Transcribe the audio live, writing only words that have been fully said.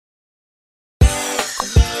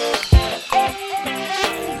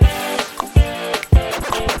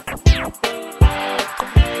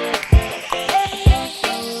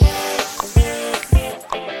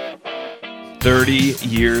30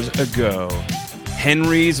 years ago,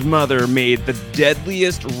 Henry's mother made the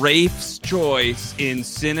deadliest Rafe's choice in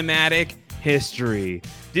cinematic history.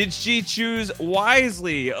 Did she choose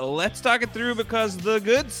wisely? Let's talk it through, because The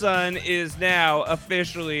Good Son is now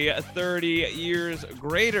officially 30 years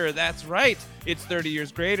greater. That's right. It's 30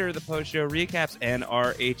 years greater, the post-show recaps and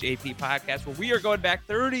our HAP podcast, where we are going back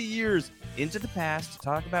 30 years into the past to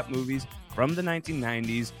talk about movies from the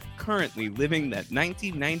 1990s, currently living that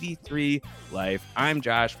 1993 life. I'm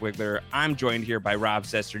Josh Wigler. I'm joined here by Rob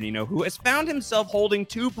Cesternino, who has found himself holding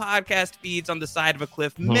two podcast feeds on the side of a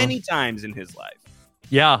cliff many times in his life.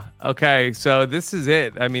 Yeah. Okay. So this is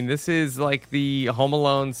it. I mean, this is like the Home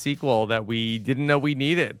Alone sequel that we didn't know we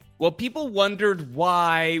needed. Well, people wondered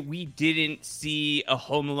why we didn't see a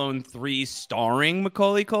Home Alone 3 starring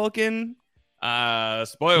Macaulay Culkin.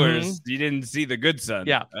 Spoilers, you didn't see The Good Son.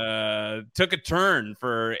 Yeah. Took a turn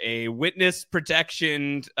for a witness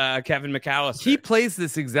protection Kevin McAllister. He plays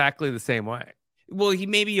this exactly the same way. Well, he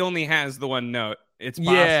maybe only has the one note. It's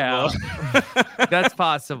possible. Yeah. That's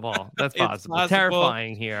possible. That's possible.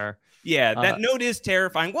 Terrifying here. Yeah, that note is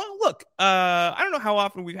terrifying. Well, look, I don't know how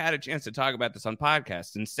often we've had a chance to talk about this on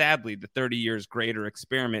podcasts, and sadly, the 30 years greater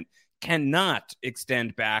experiment cannot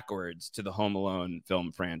extend backwards to the Home Alone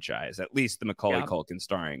film franchise, at least the Macaulay Culkin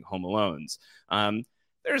starring Home Alones.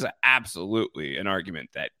 There's absolutely an argument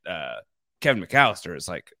that Kevin McAllister is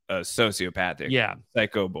like a sociopathic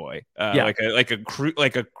psycho boy, like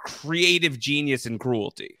a creative genius in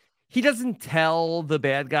cruelty. He doesn't tell the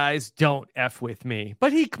bad guys, don't F with me,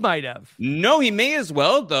 but he might have. No, he may as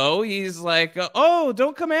well, though. He's like, oh,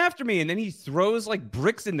 don't come after me. And then he throws like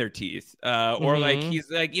bricks in their teeth. Or like he's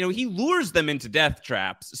like, he lures them into death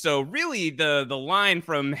traps. So really the line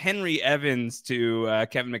from Henry Evans to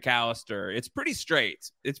Kevin McAllister, it's pretty straight.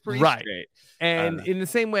 It's pretty straight. And in the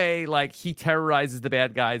same way, like he terrorizes the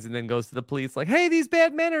bad guys and then goes to the police like, hey, these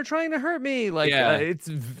bad men are trying to hurt me. Like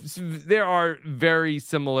there are very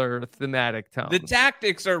similar thematic tones. The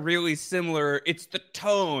tactics are really similar. It's the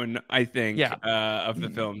tone, I think, of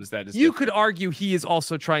the films that is you different. Could argue he is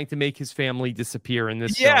also trying to make his family disappear in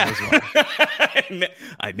this film as well.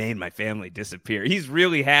 I made my family disappear. He's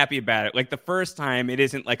really happy about it. Like the first time, it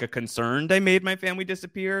isn't like a concerned I made my family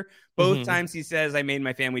disappear. Both times he says I made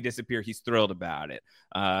my family disappear, he's thrilled about it.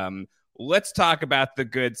 Let's talk about The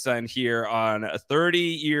Good Son here on 30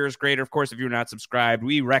 years greater. Of course, if you're not subscribed,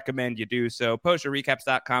 we recommend you do so.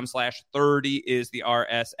 postshowrecaps.com/30 is the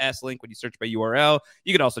RSS link when you search by URL.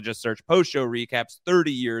 You can also just search Post Show Recaps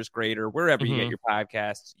 30 years greater wherever you get your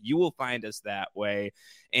podcasts. You will find us that way.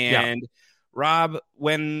 And Rob,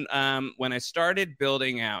 when I started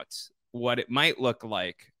building out what it might look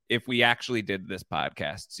like if we actually did this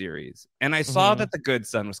podcast series, and I saw that The Good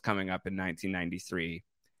Son was coming up in 1993,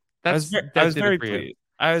 I was very pleased.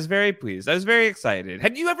 I was very pleased. I was very excited.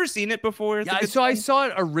 Had you ever seen it before? Yeah, so I saw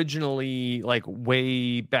it originally like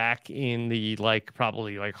way back in the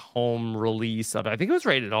probably home release of it. I think it was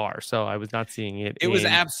rated R, so I was not seeing it. It was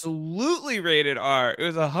absolutely rated R. It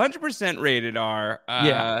was 100% rated R.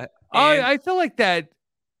 I feel like that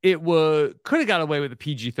it could have got away with a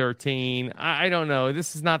PG-13. I don't know.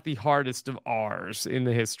 This is not the hardest of R's in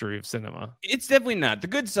the history of cinema. It's definitely not. The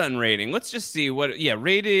Good Son rating. Let's just see what. Yeah,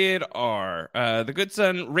 rated R. The Good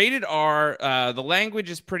Son rated R. The language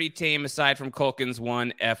is pretty tame aside from Culkin's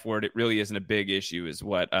one F word. It really isn't a big issue, is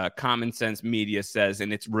what Common Sense Media says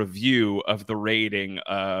in its review of the rating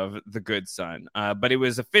of The Good Son. But it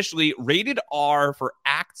was officially rated R for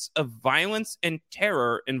acts of violence and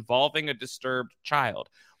terror involving a disturbed child.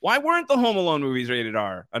 Why weren't the Home Alone movies rated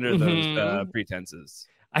R under those pretenses?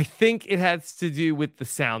 I think it has to do with the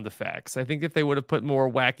sound effects. I think if they would have put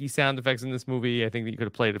more wacky sound effects in this movie, I think that you could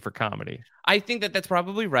have played it for comedy. I think that that's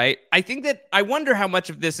probably right. I wonder how much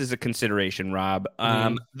of this is a consideration, Rob.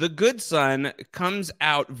 The Good Son comes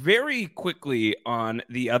out very quickly on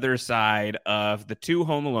the other side of the two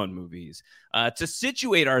Home Alone movies to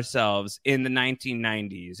situate ourselves in the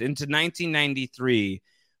 1990s, into 1993.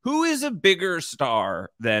 Who is a bigger star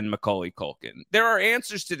than Macaulay Culkin? There are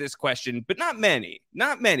answers to this question, but not many.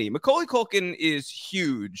 Not many. Macaulay Culkin is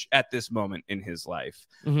huge at this moment in his life.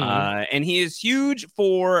 And he is huge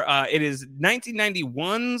for, it is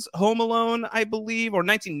 1991's Home Alone, I believe, or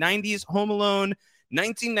 1990's Home Alone,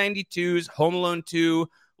 1992's Home Alone 2,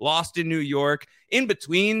 Lost in New York. In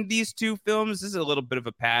between these two films, this is a little bit of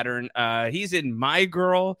a pattern. He's in My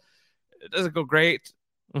Girl. It doesn't go great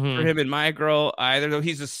for him in My Girl either, though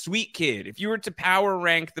he's a sweet kid. If you were to power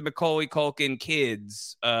rank the Macaulay Culkin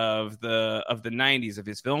kids of the 90s, of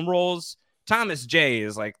his film roles, Thomas J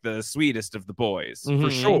is like the sweetest of the boys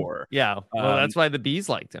for sure. Yeah, well, that's why the bees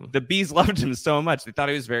liked him. The bees loved him so much; they thought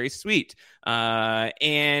he was very sweet.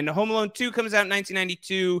 And Home Alone 2 comes out in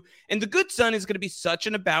 1992, and The Good Son is going to be such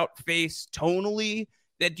an about face tonally.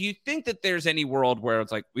 That do you think that there's any world where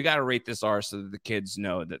it's like, we got to rate this R so that the kids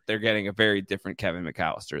know that they're getting a very different Kevin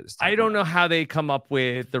McAllister this time? I don't know how they come up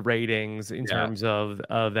with the ratings in terms of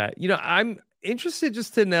that. I'm interested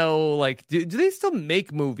just to know, like, do they still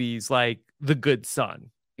make movies like The Good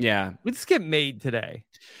Son? Yeah. Would this get made today?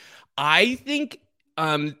 I think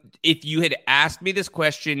if you had asked me this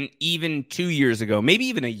question even 2 years ago, maybe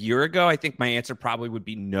even a year ago, I think my answer probably would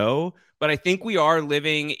be no. But I think we are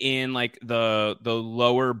living in like the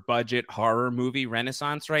lower budget horror movie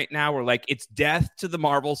renaissance right now, where like it's death to the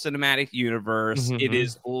Marvel Cinematic Universe. It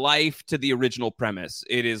is life to the original premise.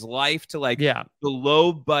 It is life to like the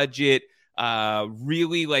low budget,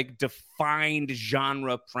 really like defined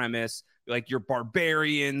genre premise. Like your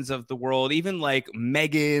Barbarians of the world, even like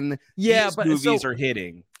Megan. These movies are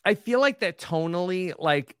hitting. I feel like that tonally,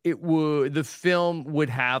 like the film would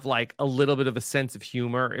have like a little bit of a sense of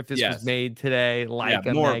humor if this was made today, like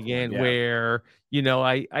a Megan, where,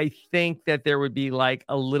 I think that there would be like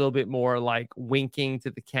a little bit more like winking to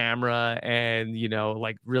the camera and,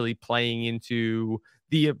 like really playing into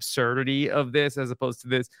the absurdity of this as opposed to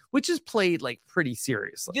this, which is played like pretty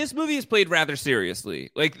seriously. This movie is played rather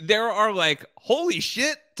seriously. Like there are like holy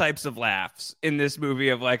shit types of laughs in this movie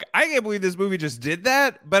of like, I can't believe this movie just did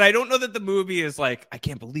that. But I don't know that the movie is like, I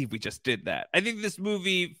can't believe we just did that. I think this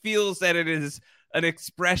movie feels that it is an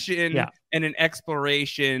expression and an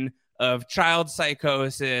exploration of child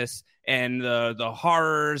psychosis and the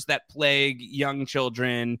horrors that plague young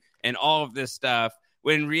children and all of this stuff.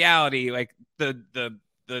 When in reality, like the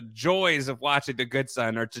joys of watching The Good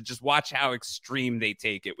Son are to just watch how extreme they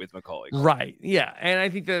take it with Macaulay Culkin. Right. Yeah. And I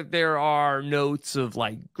think that there are notes of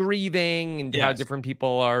like grieving and how different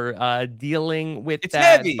people are dealing with it's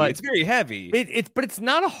that. Heavy. It's very heavy. But it's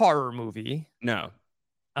not a horror movie. No.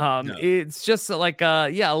 It's just like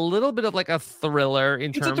a little bit of like a thriller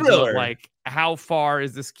in terms of like how far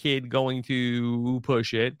is this kid going to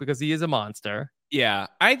push it, because he is a monster. Yeah,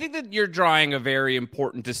 I think that you're drawing a very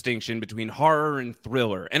important distinction between horror and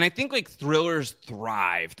thriller. And I think like thrillers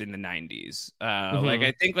thrived in the 90s. Like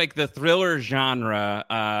I think like the thriller genre,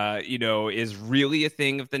 is really a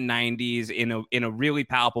thing of the 90s in a really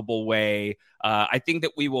palpable way. I think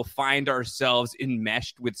that we will find ourselves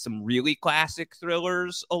enmeshed with some really classic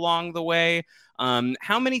thrillers along the way.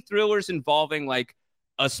 How many thrillers involving like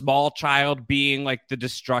a small child being like the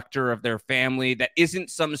destructor of their family that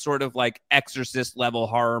isn't some sort of like Exorcist level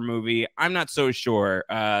horror movie? I'm not so sure.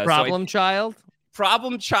 Problem Child 2.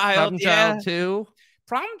 Problem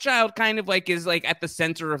Child kind of like is like at the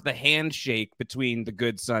center of the handshake between The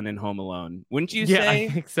Good Son and Home Alone, wouldn't you say? I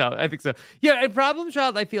think so. Yeah, and Problem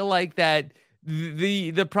Child, I feel like that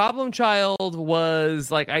the Problem Child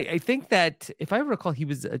was like, I think that if I recall, he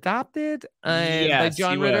was adopted by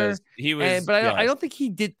John Ritter. He was, but I don't think he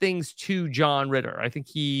did things to John Ritter. I think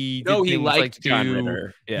he liked John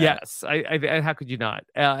Ritter. Yeah. Yes, I how could you not?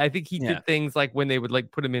 I think he did things like when they would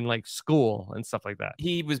like put him in like school and stuff like that.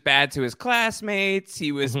 He was bad to his classmates.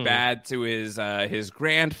 He was bad to his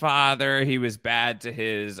grandfather. He was bad to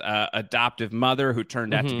his adoptive mother, who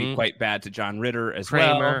turned out to be quite bad to John Ritter as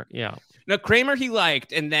Kramer, well. No, Kramer he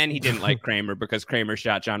liked, and then he didn't like Kramer because Kramer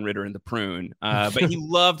shot John Ritter in the prune. But he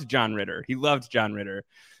loved John Ritter.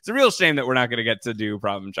 It's a real shame that we're not going to get to do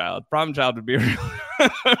Problem Child. Problem Child would be a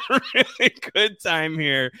really good time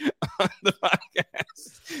here on the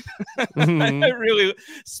podcast. I really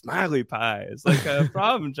smiley pies. Like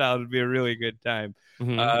Problem Child would be a really good time.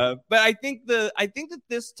 But I think that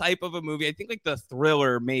this type of a movie, I think like the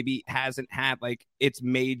thriller maybe hasn't had like its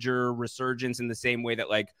major resurgence in the same way that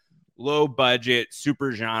like low budget,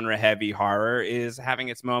 super genre heavy horror is having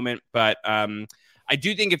its moment. But I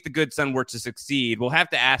do think if The Good Son were to succeed, we'll have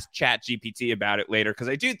to ask ChatGPT about it later, because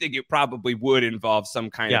I do think it probably would involve some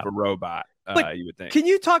kind of a robot. You would think. Can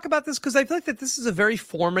you talk about this? Because I feel like that this is a very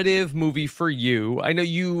formative movie for you. I know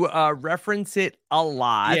you reference it a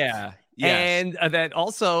lot. Yeah. Yes. And that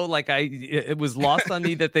also, like, it was lost on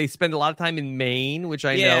me that they spend a lot of time in Maine, which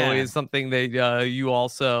I know is something that you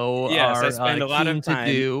also are I spend a lot of time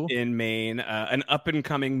to do in Maine, an up and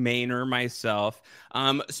coming Mainer myself.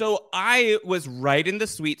 So I was right in the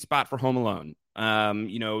sweet spot for Home Alone.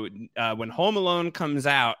 When Home Alone comes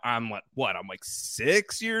out, I'm like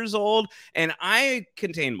 6 years old, and I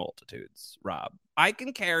contain multitudes, Rob. I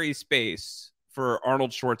can carry space for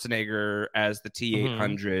Arnold Schwarzenegger as the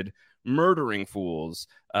T-800 murdering fools,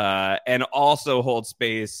 and also hold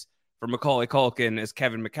space for Macaulay Culkin as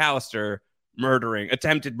Kevin McAllister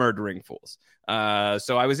attempted murdering fools.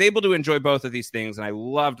 So I was able to enjoy both of these things, and I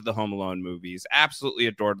loved the Home Alone movies. Absolutely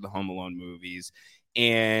adored the Home Alone movies.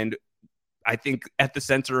 And I think at the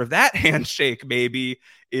center of that handshake maybe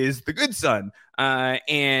is The Good Son.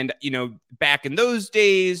 And, back in those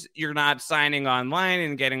days, you're not signing online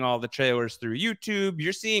and getting all the trailers through YouTube.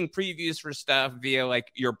 You're seeing previews for stuff via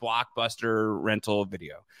like your Blockbuster rental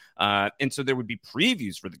video. And so there would be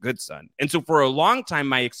previews for The Good Son. And so for a long time,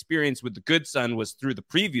 my experience with The Good Son was through the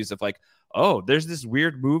previews of like, oh, there's this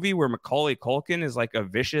weird movie where Macaulay Culkin is like a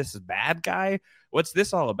vicious bad guy. What's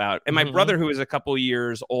this all about? And my brother, who is a couple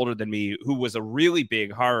years older than me, who was a really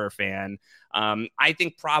big horror fan, I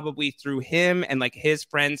think probably through him and like his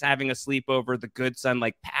friends having a sleepover, The Good Son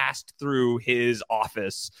like passed through his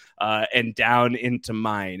office and down into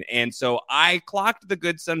mine. And so I clocked The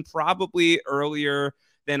Good Son probably earlier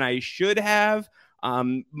than I should have.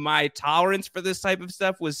 My tolerance for this type of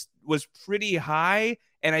stuff was pretty high.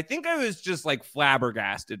 And I think I was just like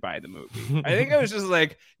flabbergasted by the movie. I think I was just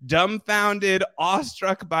like dumbfounded,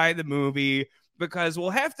 awestruck by the movie, because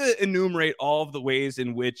we'll have to enumerate all of the ways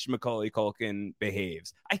in which Macaulay Culkin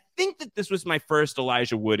behaves. I think that this was my first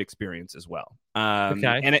Elijah Wood experience as well.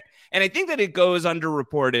 Okay. And I think that it goes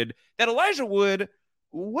underreported that Elijah Wood,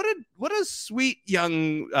 what a sweet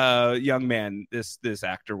young man this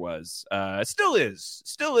actor was. Still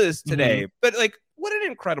is today. But like, what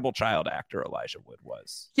an incredible child actor Elijah Wood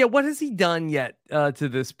was. Yeah, what has he done yet to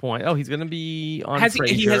this point? Oh, he's going to be on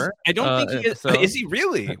Frasier. I don't think he is. Is he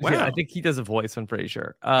really? Wow. Yeah, I think he does a voice on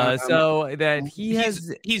Frasier. So that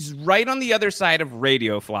he's right on the other side of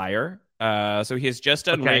Radio Flyer. So he has just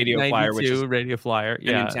done Radio Flyer, which is Radio Flyer.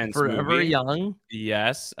 Yeah, intense Forever movie. Young.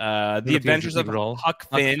 Yes. The Adventures of Huck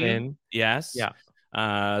Finn. Yes. Yeah.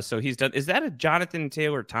 So he's done. Is that a Jonathan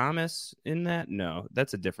Taylor Thomas in that? No,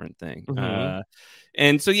 that's a different thing.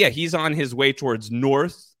 And so yeah, he's on his way towards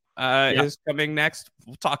North. Is coming next.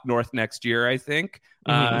 We'll talk North next year, I think.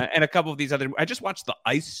 And a couple of these other. I just watched The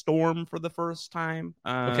Ice Storm for the first time.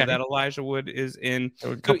 That Elijah Wood is in.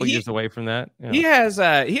 So a couple years away from that. Yeah.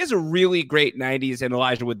 He has a really great 90s, and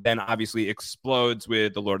Elijah Wood then obviously explodes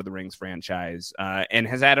with the Lord of the Rings franchise, and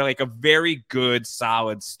has had a very good,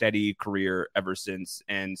 solid, steady career ever since,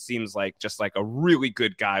 and seems like just like a really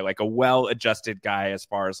good guy, like a well-adjusted guy as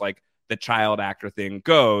far as like the child actor thing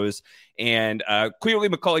goes. And clearly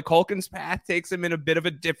Macaulay Culkin's path takes him in a bit of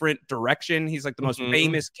a different direction. He's like the most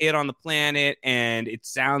famous kid on the planet, and it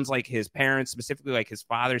sounds like his parents, specifically like his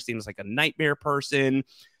father, seems like a nightmare person.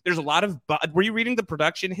 There's a lot of were you reading the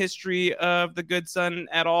production history of The Good Son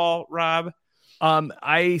at all, Rob?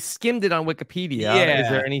 I skimmed it on Wikipedia. Yeah. Is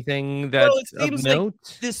there anything that's of note?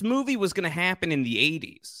 Like this movie was going to happen in the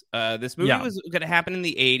 80s. This movie was going to happen in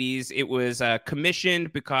the 80s. It was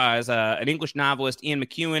commissioned because an English novelist, Ian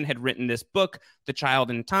McEwan, had written this book, The Child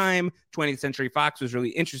in Time. 20th Century Fox was really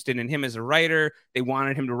interested in him as a writer. They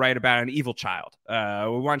wanted him to write about an evil child. We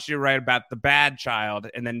want you to write about the bad child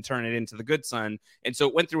and then turn it into The Good Son. And so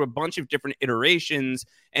it went through a bunch of different iterations.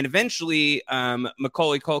 And eventually,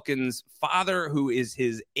 Macaulay Culkin's father, who is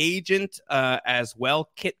his agent as well,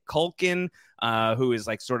 Kit Culkin, who is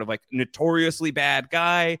like sort of like notoriously bad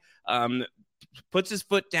guy, puts his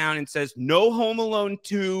foot down and says, no Home Alone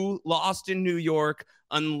 2 Lost in New York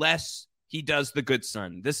unless he does The Good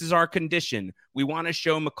Son. This is our condition. We want to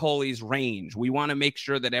show Macaulay's range. We want to make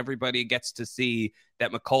sure that everybody gets to see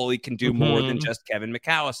that Macaulay can do more than just Kevin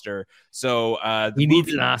McAllister. So he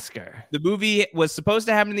needs an Oscar. The movie was supposed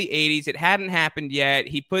to happen in the 80s. It hadn't happened yet.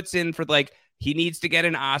 He puts in for like, he needs to get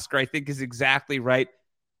an Oscar, I think is exactly right.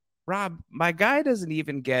 Rob, my guy doesn't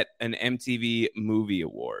even get an MTV Movie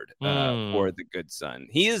Award for The Good Son.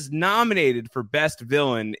 He is nominated for Best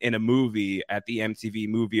Villain in a Movie at the MTV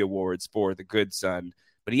Movie Awards for The Good Son,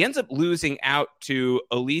 but he ends up losing out to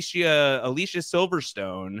Alicia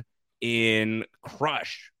Silverstone in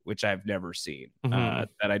Crush, which I've never seen. That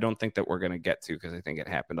I don't think that we're going to get to because I think it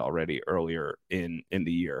happened already earlier in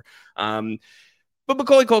the year. But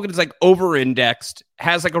Macaulay Culkin is like over-indexed,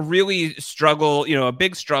 has like a really struggle, a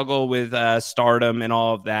big struggle with stardom and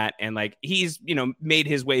all of that. And like he's, made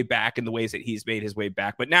his way back in the ways that he's made his way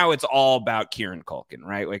back. But now it's all about Kieran Culkin,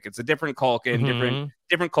 right? Like it's a different Culkin,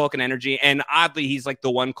 different Culkin energy. And oddly, he's like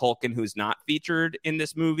the one Culkin who's not featured in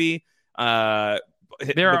this movie.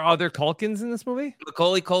 There are other Culkins in this movie?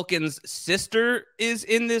 Macaulay Culkin's sister is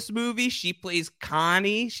in this movie. She plays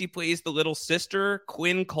Connie. She plays the little sister.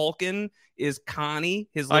 Quinn Culkin is Connie,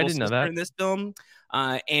 his little sister in this film.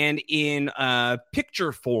 And in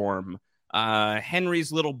picture form,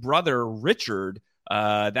 Henry's little brother, Richard,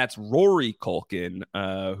 that's Rory Culkin,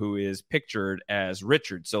 who is pictured as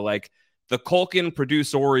Richard. So like the Culkin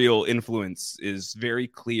producerial influence is very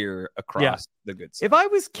clear across the Good Son. If I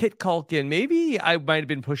was Kit Culkin, maybe I might have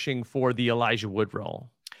been pushing for the Elijah Wood role.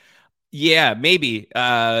 Yeah, maybe.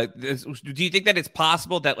 Do you think that it's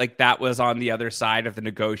possible that like that was on the other side of the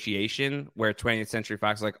negotiation where 20th Century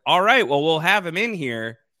Fox was like, all right, well, we'll have him in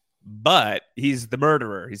here, but he's the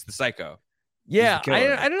murderer. He's the psycho. Yeah,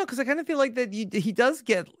 I don't know, because I kind of feel like that he does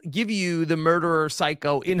give you the murderer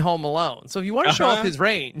psycho in Home Alone. So if you want to show off his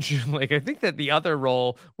range, like I think that the other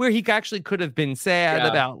role where he actually could have been sad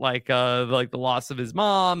about like the loss of his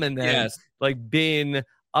mom and then like been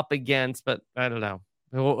up against, but I don't know.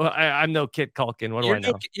 I'm no Kit Culkin. What do I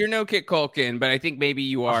know? You're no Kit Culkin, but I think maybe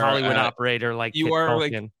you are a Hollywood operator like you Kit are.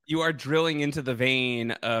 Culkin. Like you are drilling into the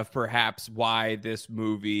vein of perhaps why this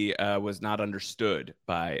movie was not understood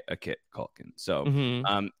by a Kit Culkin. So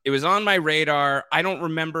it was on my radar. I don't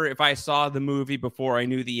remember if I saw the movie before I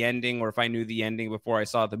knew the ending or if I knew the ending before I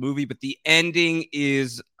saw the movie. But the ending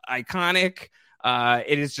is iconic.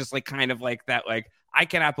 It is just like kind of like that, like, I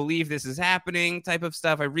cannot believe this is happening type of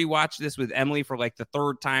stuff. I rewatched this with Emily for like the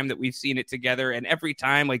third time that we've seen it together. And every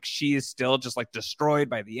time, like, she is still just like destroyed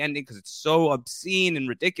by the ending because it's so obscene and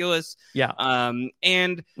ridiculous. Yeah.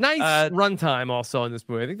 And nice runtime also in this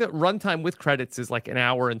movie. I think that runtime with credits is like an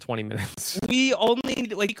hour and 20 minutes. We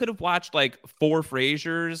could have watched like 4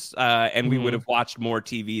 Frasers and we would have watched more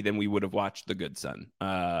TV than we would have watched The Good Son.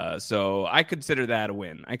 So I consider that a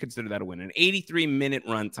win. An 83-minute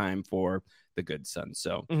runtime for The Good Son.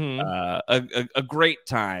 So a great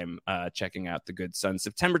time checking out The Good Son.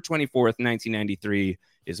 September 24th, 1993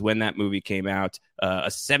 is when that movie came out. A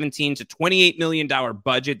 $17 to $28 million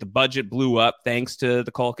budget. The budget blew up thanks to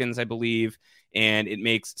the Culkins, I believe. And it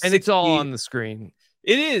makes... And it's all on the screen.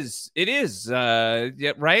 It is.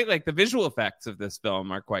 Yeah, right? Like the visual effects of this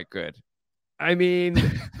film are quite good. I mean,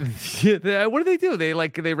 what do?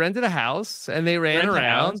 They rented a house and they ran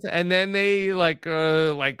around and then they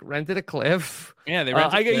rented a cliff. Yeah, they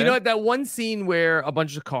rented a cliff. You know what? That one scene where a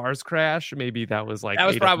bunch of cars crash, maybe that was like... That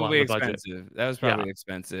was probably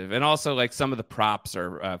expensive. And also like some of the props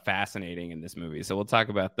are fascinating in this movie. So we'll talk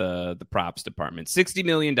about the props department.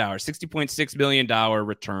 $60.6 million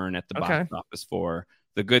return at the box office for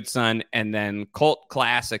The Good Son, and then cult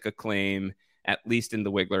classic acclaim, at least in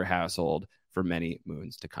the Wigler household, for many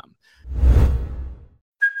moons to come.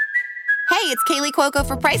 Hey, it's Kaylee Cuoco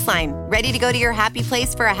for Priceline. Ready to go to your happy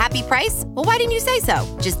place for a happy price? Well, why didn't you say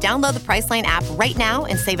so? Just download the Priceline app right now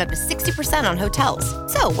and save up to 60% on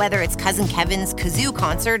hotels. So whether it's Cousin Kevin's Kazoo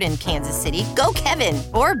Concert in Kansas City, go Kevin,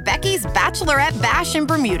 or Becky's Bachelorette Bash in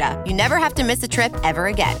Bermuda, you never have to miss a trip ever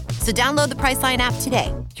again. So download the Priceline app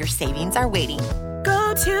today. Your savings are waiting.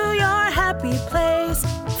 Go to your happy place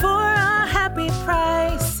for a happy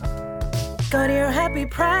price. Go to your happy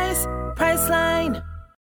price, Priceline.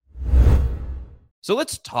 So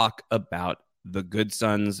let's talk about The Good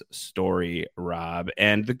Son's story, Rob.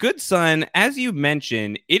 And The Good Son, as you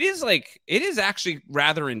mentioned, it is actually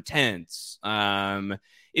rather intense.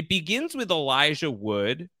 It begins with Elijah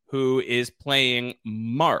Wood, who is playing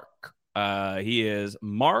Mark. He is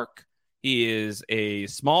Mark. He is a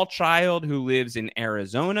small child who lives in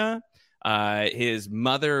Arizona. His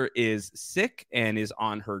mother is sick and is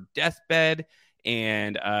on her deathbed.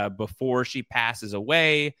 And before she passes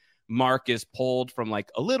away, Mark is pulled from like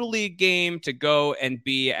a little league game to go and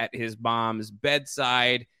be at his mom's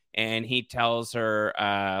bedside. And he tells her,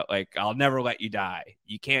 I'll never let you die.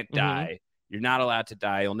 You can't die. You're not allowed to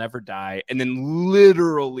die. You'll never die. And then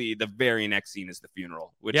literally the very next scene is the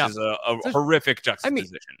funeral, which is a horrific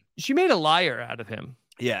juxtaposition. I mean, she made a liar out of him.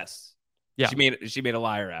 Yes. Yeah. She made a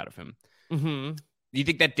liar out of him. Do you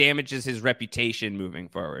think that damages his reputation moving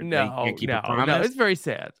forward? No, it's very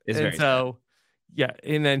sad. Sad. Yeah,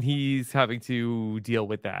 and then he's having to deal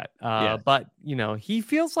with that. But, he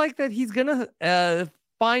feels like that he's going to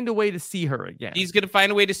find a way to see her again. He's going to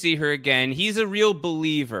find a way to see her again. He's a real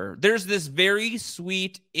believer. There's this very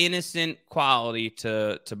sweet, innocent quality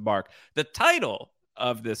to Mark. The title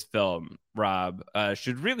of this film, Rob,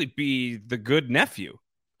 should really be The Good Nephew.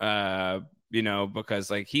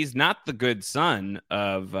 Because like he's not the good son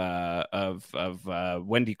of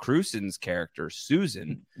Wendy Crewson's character,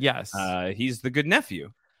 Susan. Yes. He's the good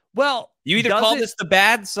nephew. Well, you either call this the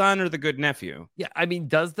bad son or the good nephew. Yeah, I mean,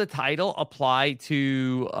 does the title apply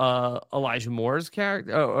to Elijah Moore's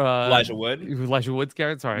character? Elijah Wood's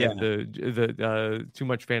character. Sorry, the too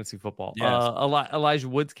much fantasy football. Yes. Elijah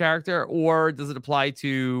Wood's character, or does it apply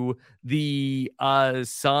to the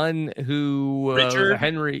son who Richard?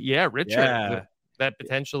 Henry? Yeah, Richard. Yeah. That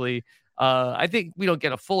potentially I think we don't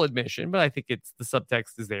get a full admission, but I think it's the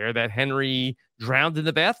subtext is there that Henry drowned in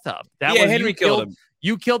the bathtub. Henry killed him.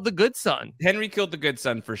 You killed the good son. Henry killed the good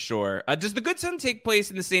son for sure. Does the good son take place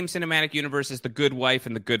in the same cinematic universe as the good wife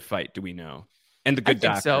and the good fight? Do we know? And the good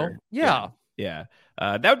doctor. So. Yeah.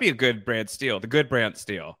 That would be a good Brand Steel. The good Brand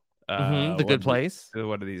Steel. The Good Place.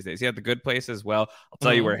 One of these days. Yeah, the Good Place as well. I'll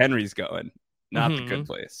tell you where Henry's going. Not the Good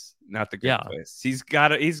Place. Not the Good Place. He's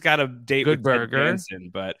got a date Good with Burger. Benson,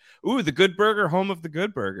 but the Good Burger, home of the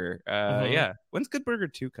Good Burger. Yeah. When's Good Burger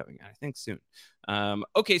 2 coming out? I think soon.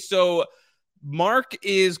 Okay, so Mark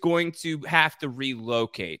is going to have to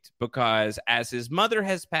relocate because as his mother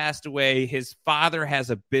has passed away, his father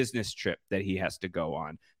has a business trip that he has to go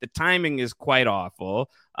on. The timing is quite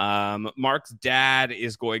awful. Mark's dad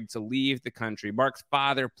is going to leave the country. Mark's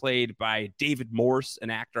father, played by David Morse,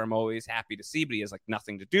 an actor I'm always happy to see, but he has like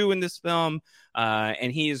nothing to do in this film.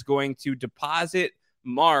 And he is going to deposit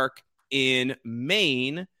Mark in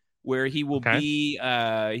Maine, where he will be.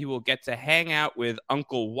 He will get to hang out with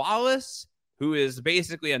Uncle Wallace, who is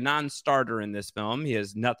basically a non-starter in this film. He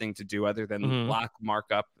has nothing to do other than lock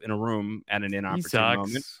Mark up in a room at an inopportune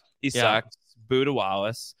moment. He sucks. Boo to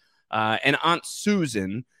Wallace. And Aunt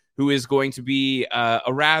Susan, who is going to be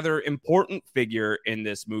a rather important figure in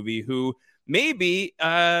this movie, who maybe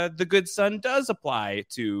the good son does apply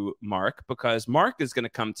to Mark, because Mark is going to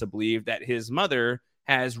come to believe that his mother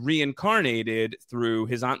has reincarnated through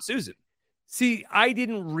his Aunt Susan. See, I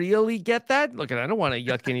didn't really get that. Look, I don't want to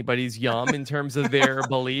yuck anybody's yum in terms of their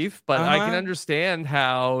belief, but I can understand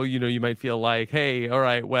how, you might feel like, hey, all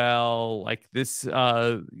right, well, like this,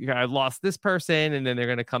 I lost this person and then they're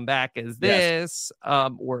going to come back as this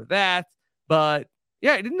or that. But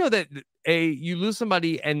yeah, I didn't know that you lose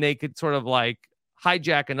somebody and they could sort of like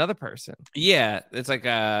hijack another person. Yeah, it's like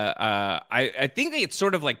I think it's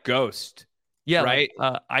sort of like Ghost. Yeah, right.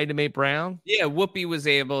 Like, Ida Mae Brown. Yeah, Whoopi was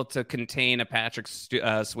able to contain a Patrick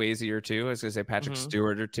Swayze or two. I was going to say Patrick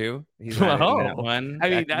Stewart or two. He's not in that one. I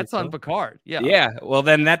mean, that's on Picard. Yeah. Yeah. Well,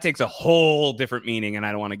 then that takes a whole different meaning, and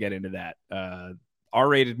I don't want to get into that.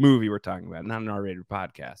 R-rated movie we're talking about, not an R-rated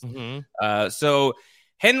podcast. So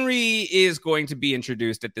Henry is going to be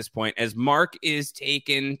introduced at this point as Mark is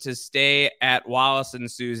taken to stay at Wallace and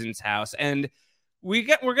Susan's house, and we're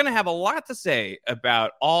going to have a lot to say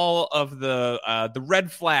about all of the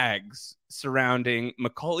red flags surrounding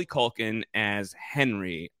Macaulay Culkin as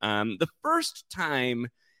Henry. The first time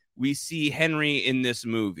we see Henry in this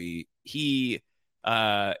movie, he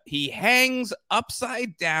hangs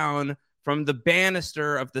upside down from the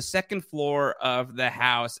banister of the second floor of the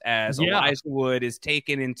house as Elijah Wood is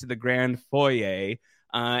taken into the grand foyer,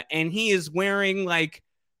 and he is wearing like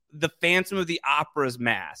the Phantom of the Opera's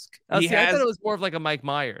mask. I thought it was more of like a Mike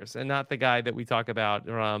Myers and not the guy that we talk about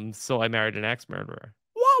from So I Married an Ex-Murderer.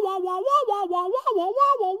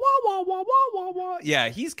 Yeah,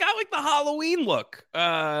 he's got like the Halloween look.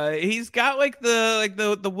 He's got like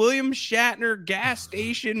the William Shatner gas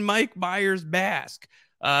station Mike Myers mask.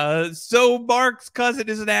 So Mark's cousin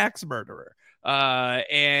is an axe murderer.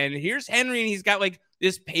 And here's Henry, and he's got like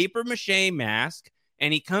this paper mache mask.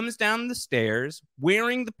 And he comes down the stairs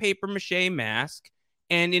wearing the paper mache mask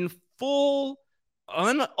and in full,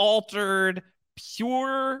 unaltered,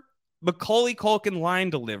 pure Macaulay Culkin line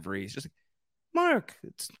delivery. He's just like, Mark,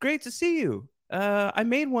 it's great to see you. I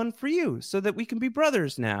made one for you so that we can be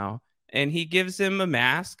brothers now. And he gives him a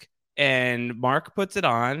mask and Mark puts it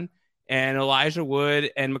on. And Elijah Wood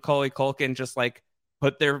and Macaulay Culkin just like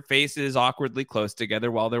put their faces awkwardly close together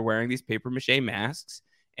while they're wearing these paper mache masks.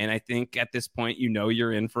 And I think at this point,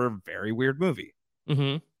 you're in for a very weird movie.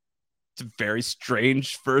 It's a very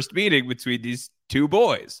strange first meeting between these two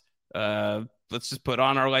boys. Let's just put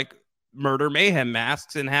on our like murder mayhem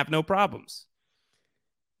masks and have no problems.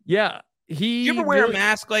 Yeah. Did you ever wear a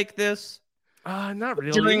mask like this? Not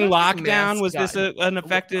really. During lockdown, was this an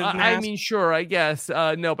effective mask? I mean, sure, I guess.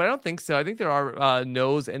 No, but I don't think so. I think there are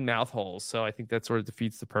nose and mouth holes, so I think that sort of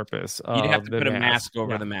defeats the purpose. You'd have to put a mask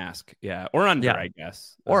over the mask, or under, I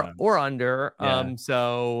guess, or under.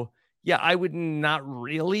 So yeah, I would not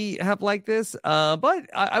really have liked this. But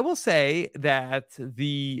I will say that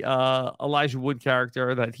the Elijah Wood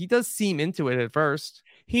character, that he does seem into it at first.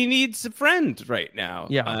 He needs a friend right now.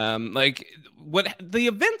 Yeah. Like what the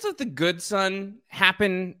events of The Good Son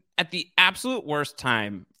happen at the absolute worst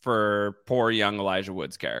time for poor young Elijah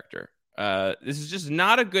Wood's character. This is just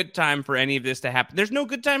not a good time for any of this to happen. There's no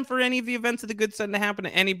good time for any of the events of The Good Son to happen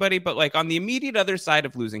to anybody, but like on the immediate other side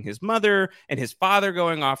of losing his mother and his father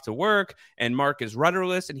going off to work, and Mark is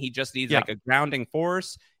rudderless and he just needs like a grounding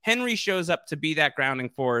force. Henry shows up to be that grounding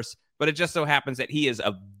force, but it just so happens that he is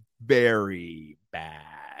a very bad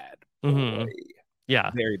boy.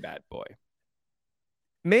 Yeah. Very bad boy.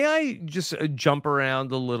 May I just jump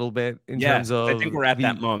around a little bit in terms of... I think we're at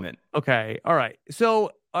that moment. Okay. All right.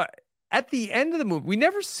 So at the end of the movie, we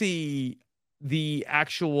never see the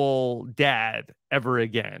actual dad ever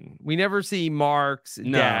again. We never see Mark's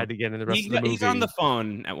dad again in the rest of the movie. He's on the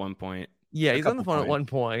phone at one point. Yeah, he's on the phone at one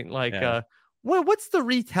point. Like, what's the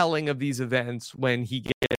retelling of these events when he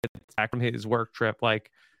gets back from his work trip?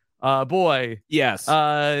 Like, boy. Yes.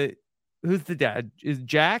 Who's the dad? Is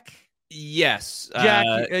Jack? Yes.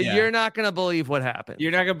 Jack, you're not going to believe what happened.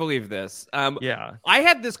 You're not going to believe this. Yeah. I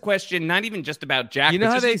had this question, not even just about Jack. You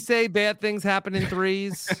know how they say bad things happen in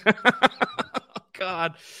threes?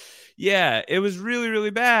 God. Yeah, it was really,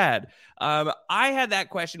 really bad. I had that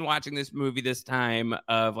question watching this movie this time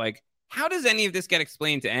of like, how does any of this get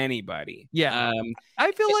explained to anybody? Yeah.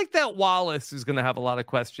 I feel like that Wallace is going to have a lot of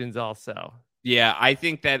questions also. Yeah, I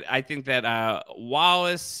think that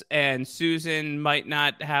Wallace and Susan might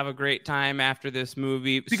not have a great time after this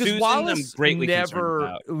movie. Because Susan, Wallace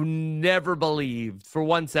never believed for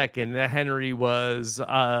 1 second that Henry was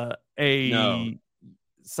a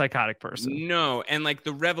psychotic person. No, and like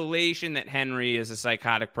the revelation that Henry is a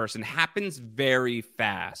psychotic person happens very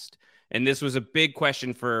fast. And this was a big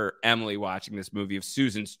question for Emily watching this movie of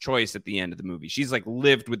Susan's choice at the end of the movie. She's like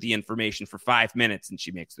lived with the information for 5 minutes and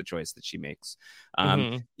she makes the choice that she makes.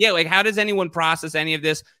 Yeah, like how does anyone process any of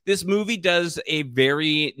this? This movie does a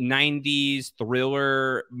very 90s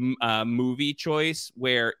thriller movie choice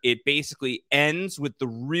where it basically ends with the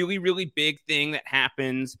really, really big thing that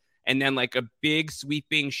happens and then like a big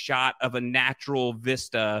sweeping shot of a natural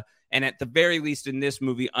vista. And at the very least in this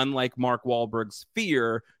movie, unlike Mark Wahlberg's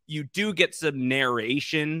Fear, you do get some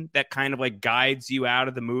narration that kind of like guides you out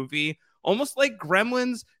of the movie, almost like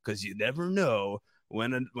Gremlins, because you never know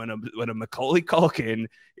when a Macaulay Culkin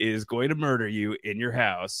is going to murder you in your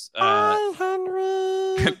house. Hi,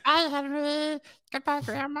 Henry. Hi, Henry. Goodbye,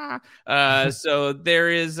 Grandma. So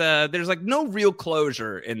there's like no real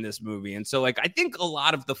closure in this movie, and so like I think a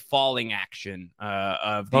lot of the falling action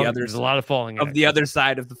of the other there's a lot of falling of the other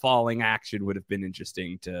side of the falling action would have been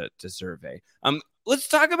interesting to survey. Let's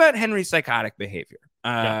talk about Henry's psychotic behavior.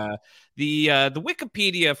 The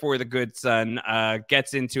Wikipedia for The Good Son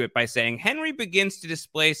gets into it by saying Henry begins to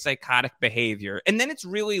display psychotic behavior, and then it's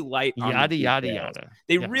really light. Yada yada yada.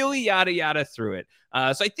 They really yada yada through it.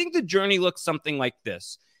 So I think the journey looks something like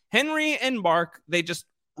this: Henry and Mark, they just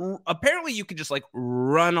apparently you could just like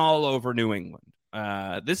run all over New England.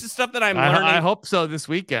 This is stuff that I'm learning. I hope so this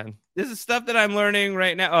weekend. This is stuff that I'm learning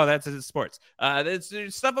right now. Oh, that's sports.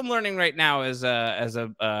 It's stuff I'm learning right now as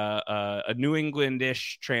a New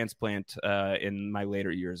England-ish transplant in my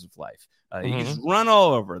later years of life. You can just run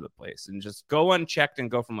all over the place and just go unchecked and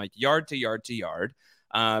go from like yard to yard to yard.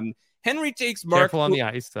 Henry takes Mark. Careful on the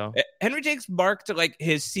ice, though. Henry takes Mark to like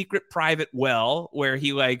his secret private well where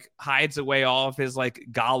he like hides away all of his like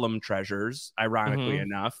Gollum treasures, ironically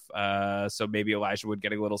enough. So maybe Elijah would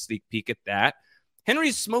get a little sneak peek at that.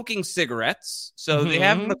 Henry's smoking cigarettes. So they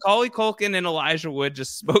have Macaulay Culkin and Elijah Wood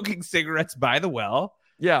just smoking cigarettes by the well.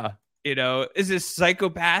 Yeah. You know, is this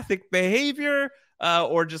psychopathic behavior?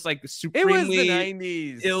 Or just like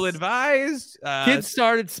supremely ill-advised. Kids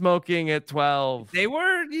started smoking at 12. They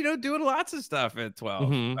were, doing lots of stuff at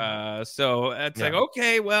 12. So it's like,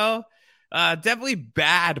 okay, well, definitely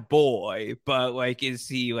bad boy, but like, is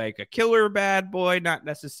he like a killer bad boy? Not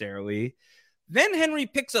necessarily. Then Henry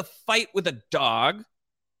picks a fight with a dog.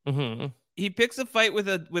 He picks a fight with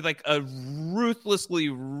like a ruthlessly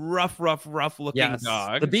rough looking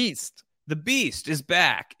dog. The Beast. The Beast is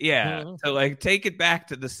back. Yeah. To like take it back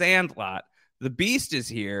to the Sandlot. The Beast is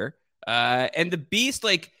here. And the Beast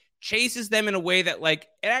like chases them in a way that like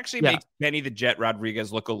it actually makes Benny the Jet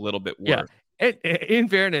Rodriguez look a little bit worse. Yeah. In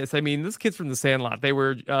fairness, I mean, those kids from the Sandlot, they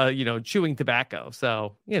were chewing tobacco.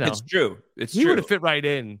 So, It's true. He would have fit right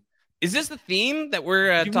in. Is this the theme that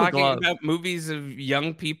we're talking about movies of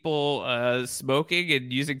young people smoking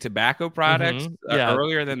and using tobacco products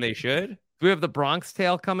earlier than they should? Do we have the Bronx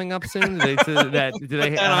Tale coming up soon? Do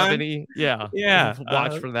they have any? Yeah.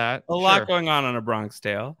 Watch for that. A lot going on A Bronx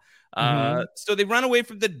Tale. So they run away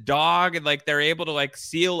from the dog and like they're able to like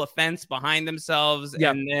seal a fence behind themselves.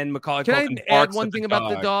 And then Macaulay Culkin Can I add one thing about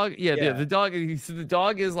the dog? The dog. So the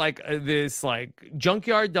dog is like this like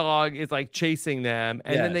junkyard dog is like chasing them,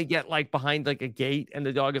 and then they get like behind like a gate, and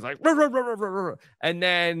the dog is like, ruh, ruh, ruh, ruh, ruh, ruh. And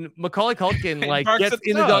then Macaulay Culkin like gets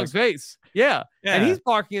in the dog's face. And he's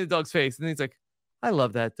barking in the dog's face, and he's like, I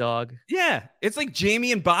love that dog. Yeah, it's like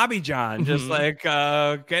Jamie and Bobby John, just like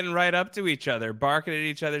getting right up to each other, barking at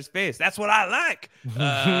each other's face. That's what I like.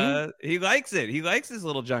 He likes it. He likes his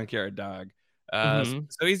little junkyard dog.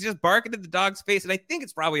 So he's just barking at the dog's face. And I think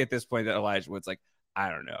it's probably at this point that Elijah Wood's like, I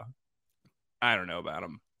don't know about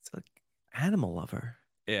him. It's an animal lover.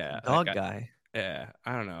 Yeah. Dog guy. Yeah.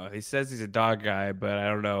 I don't know. He says he's a dog guy, but I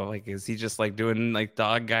don't know. Like, is he just like doing like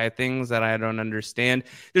dog guy things that I don't understand?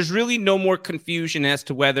 There's really no more confusion as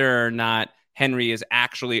to whether or not Henry is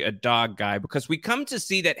actually a dog guy, because we come to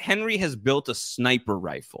see that Henry has built a sniper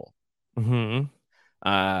rifle.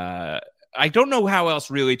 I don't know how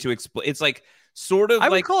else really to explain. It's like sort of I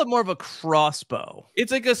would call it more of a crossbow.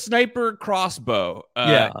 It's like a sniper crossbow.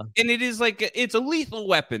 And it is like it's a lethal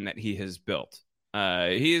weapon that he has built.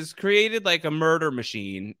 He has created like a murder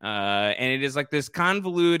machine. And it is like this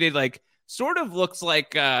convoluted, like sort of looks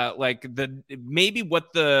like the maybe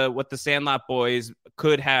what the Sandlot boys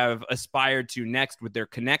could have aspired to next with their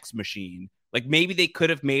K'NEX machine. Like maybe they could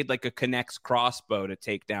have made like a K'NEX crossbow to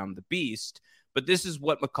take down the beast. But this is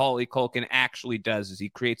what Macaulay Culkin actually does: is he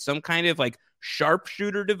creates some kind of like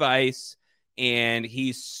sharpshooter device, and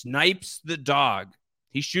he snipes the dog.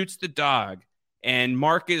 He shoots the dog, and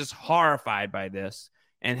Mark is horrified by this.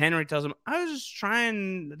 And Henry tells him, "I was just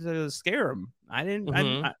trying to scare him. I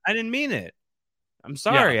didn't mean it. I'm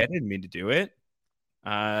sorry. I didn't mean to do it."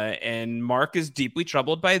 And Mark is deeply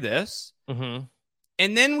troubled by this. And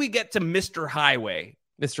then we get to Mr. Highway.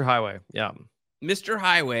 Mr. Highway, yeah. Mr.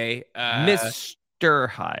 Highway. Mr.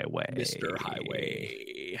 Highway. Mr.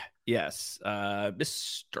 Highway. Yes.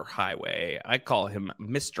 Mr. Highway. I call him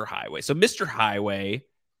Mr. Highway. So Mr. Highway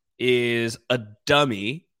is a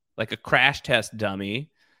dummy, like a crash test dummy,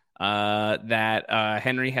 that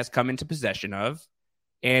Henry has come into possession of,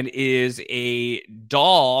 and is a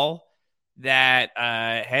doll that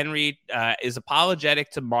Henry is apologetic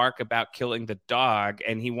to Mark about killing the dog,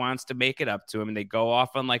 and he wants to make it up to him. And they go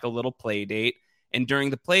off on like a little play date. And during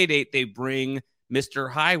the play date, they bring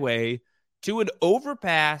Mr. Highway to an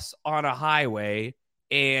overpass on a highway,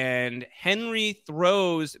 and Henry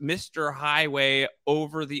throws Mr. Highway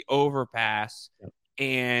over the overpass,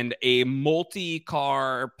 and a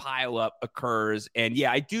multi-car pileup occurs. And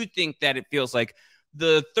yeah, I do think that it feels like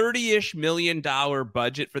the $30-ish million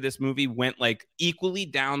budget for this movie went like equally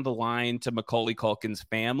down the line to Macaulay Culkin's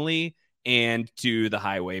family and to the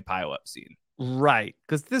highway pileup scene. Right,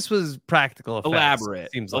 because this was practical effects.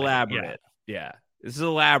 Elaborate. Seems elaborate. Like. Yeah. This is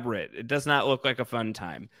elaborate. It does not look like a fun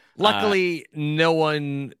time. Luckily, no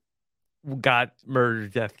one got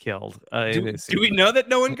murdered, death killed. Do we know that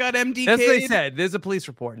no one got MDK? That's what they said. There's a police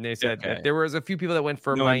report, and they said that there was a few people that went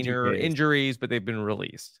for minor injuries, but they've been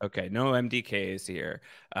released. Okay, no MDKs here.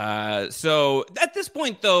 So at this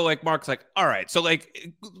point, though, like Mark's like, all right, so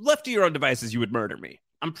like left to your own devices, you would murder me.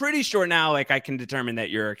 I'm pretty sure now, like I can determine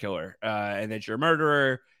that you're a killer, and that you're a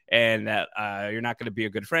murderer, and that you're not going to be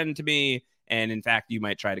a good friend to me. And in fact, you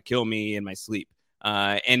might try to kill me in my sleep.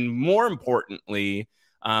 And more importantly,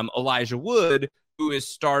 Elijah Wood, who is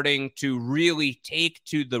starting to really take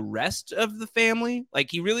to the rest of the family.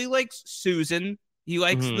 Like he really likes Susan. He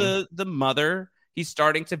likes the mother. He's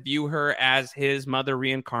starting to view her as his mother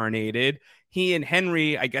reincarnated. He and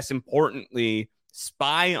Henry, I guess importantly,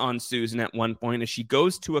 spy on Susan at one point as she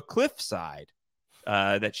goes to a cliffside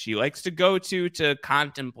that she likes to go to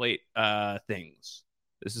contemplate things.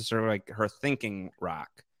 This is sort of like her thinking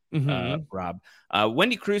rock, Rob.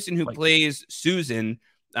 Wendy Crewson, who plays Susan,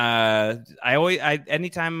 anytime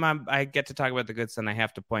I get to talk about The Good Son, I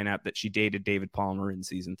have to point out that she dated David Palmer in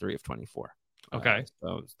season 3 of 24. Okay.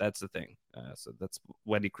 So that's the thing. So that's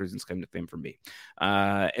Wendy Crewson's claim to fame for me.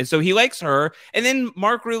 And so he likes her. And then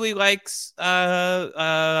Mark really likes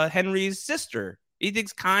Henry's sister. He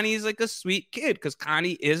thinks Connie's like a sweet kid because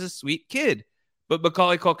Connie is a sweet kid. But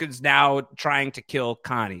Macaulay Culkin's now trying to kill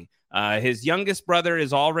Connie. His youngest brother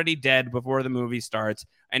is already dead before the movie starts.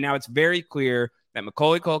 And now it's very clear that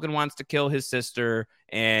Macaulay Culkin wants to kill his sister.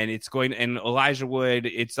 And Elijah Wood,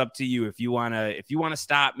 it's up to you. If you want to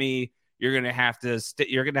stop me, you're going to have to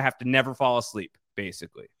never fall asleep,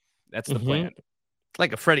 basically. That's the plan.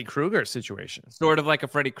 Like a Freddy Krueger situation. Sort of like a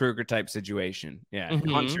Freddy Krueger type situation. Yeah.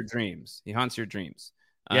 He haunts your dreams.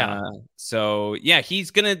 Yeah. So yeah,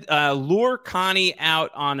 he's gonna lure Connie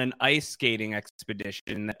out on an ice skating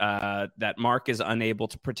expedition that Mark is unable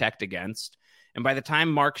to protect against. And by the time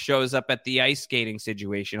Mark shows up at the ice skating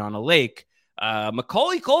situation on a lake,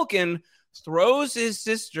 Macaulay Culkin throws his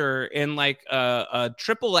sister in like a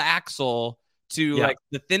triple axel to like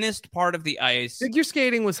the thinnest part of the ice. Figure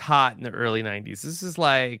skating was hot in the early 90s. This is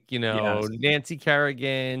like, Nancy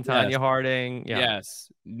Kerrigan, Tanya Harding. Yeah. Yes.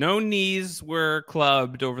 No knees were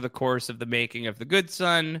clubbed over the course of the making of The Good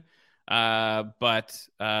Son. But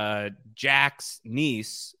Jack's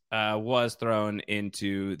niece was thrown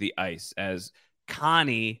into the ice as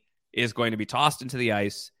Connie is going to be tossed into the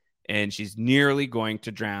ice, and she's nearly going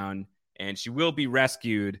to drown, and she will be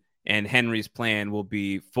rescued, and Henry's plan will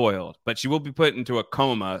be foiled. But she will be put into a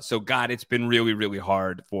coma. So, God, it's been really, really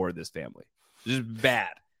hard for this family. It's just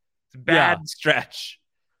bad. It's a bad stretch.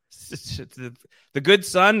 The good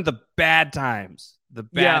son, the bad times. The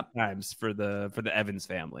bad times for the Evans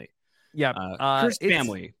family. Yeah.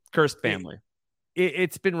 Cursed family.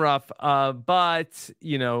 It's been rough. But,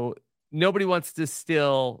 nobody wants to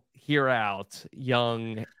still hear out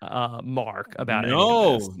young Mark about it.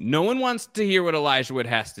 No one wants to hear what Elijah Wood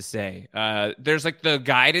has to say. There's like the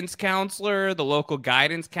guidance counselor, the local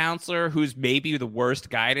guidance counselor, who's maybe the worst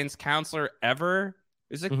guidance counselor ever.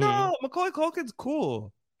 Is like, no, Macaulay Culkin's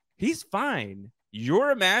cool. He's fine.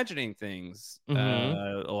 You're imagining things,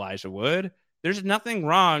 Elijah Wood. There's nothing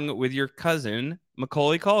wrong with your cousin,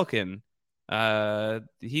 Macaulay Culkin.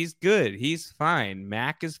 He's good. He's fine.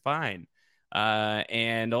 Mac is fine.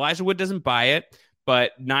 And Elijah Wood doesn't buy it,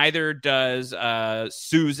 but neither does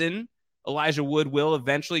Susan. Elijah Wood will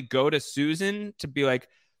eventually go to Susan to be like,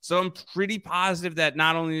 so I'm pretty positive that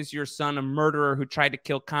not only is your son a murderer who tried to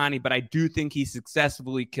kill Connie, but I do think he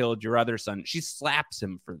successfully killed your other son. She slaps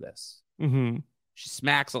him for this. Mm-hmm. She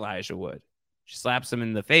smacks Elijah Wood. She slaps him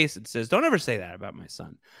in the face and says, don't ever say that about my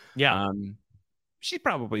son. Yeah. She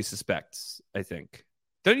probably suspects, I think.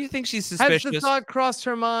 Don't you think she's suspicious? Has the thought crossed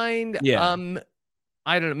her mind? Yeah.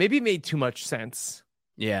 I don't know. Maybe it made too much sense.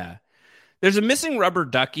 Yeah. There's a missing rubber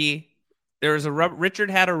ducky. Richard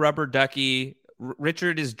had a rubber ducky.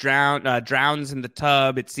 Richard is drowns in the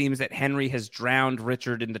tub. It seems that Henry has drowned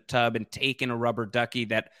Richard in the tub and taken a rubber ducky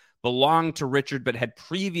that belonged to Richard but had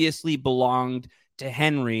previously belonged to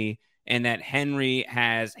Henry, and that Henry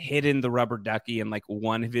has hidden the rubber ducky in like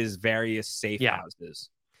one of his various safe houses.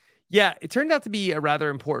 Yeah, it turned out to be a rather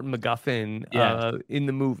important MacGuffin in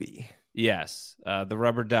the movie. Yes, the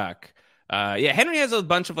rubber duck. Henry has a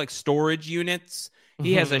bunch of like storage units.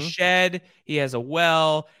 He has a shed. He has a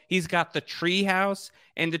well. He's got the tree house.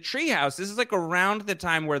 And the tree house, this is like around the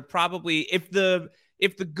time where probably if the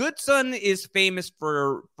good son is famous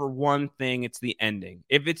for one thing, it's the ending.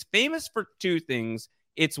 If it's famous for two things,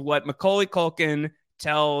 it's what Macaulay Culkin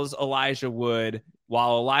tells Elijah Wood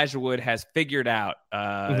while Elijah Wood has figured out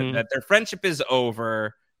that their friendship is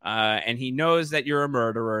over, and he knows that you're a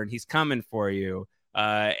murderer and he's coming for you.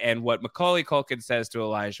 And what Macaulay Culkin says to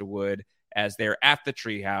Elijah Wood as they're at the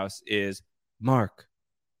treehouse is, Mark,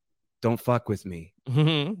 don't fuck with me.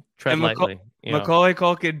 Tread lightly. Macaulay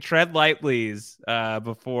Culkin tread lightlies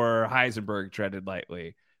before Heisenberg treaded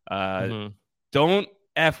lightly. Don't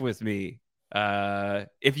F with me.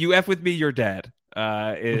 If you F with me, you're dead.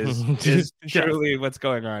 Is truly what's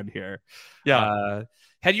going on here. Yeah.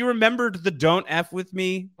 Had you remembered the "Don't F with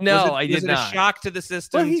me"? No, I did not. Was it a shock to the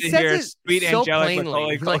system to hear sweet so angelic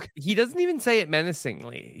Macaulay Culkin? Like, he doesn't even say it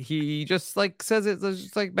menacingly. He just like says it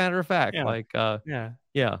just like matter of fact. Yeah. Like yeah.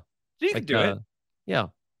 You can do it. Yeah.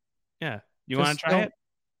 You want to try it?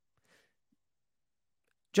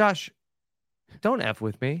 Josh, don't F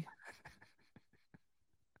with me.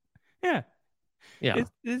 Yeah.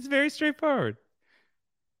 It's very straightforward.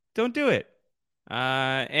 Don't do it.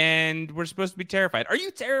 And we're supposed to be terrified. Are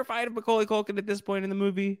you terrified of Macaulay Culkin at this point in the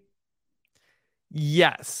movie?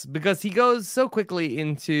 Yes, because he goes so quickly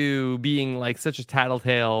into being like such a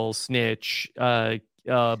tattletale snitch,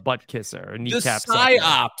 butt kisser, kneecap. The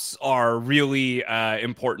psyops are really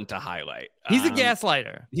important to highlight. He's a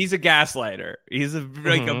gaslighter. He's like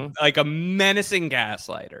a menacing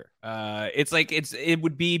gaslighter. It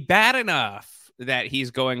would be bad enough that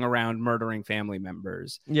he's going around murdering family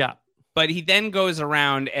members. Yeah. But he then goes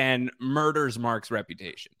around and murders Mark's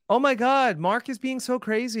reputation. Oh my God, Mark is being so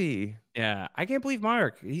crazy. Yeah, I can't believe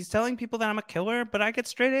Mark. He's telling people that I'm a killer, but I get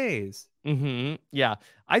straight A's. Yeah,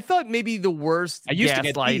 I thought maybe the worst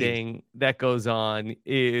gaslighting that goes on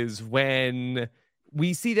is when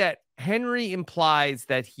we see that Henry implies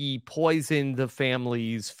that he poisoned the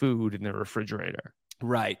family's food in the refrigerator.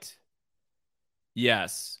 Right.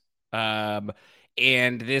 Yes.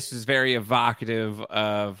 And this is very evocative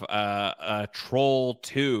of Troll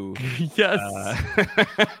 2. Yes.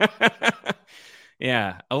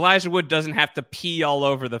 Yeah. Elijah Wood doesn't have to pee all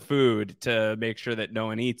over the food to make sure that no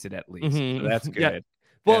one eats it, at least. So that's good. Yeah.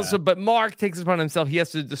 Well, but Mark takes it upon himself. He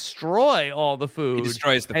has to destroy all the food. He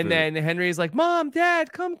destroys the food. And then Henry's like, Mom,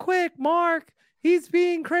 Dad, come quick, Mark. He's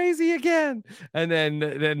being crazy again. And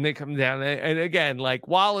then they come down. And again, like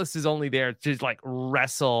Wallace is only there to like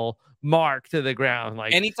wrestle Mark to the ground.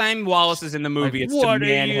 Like anytime Wallace is in the movie, like, it's to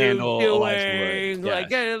manhandle Elijah Wood.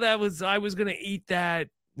 Like I was gonna eat that.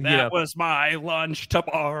 That was my lunch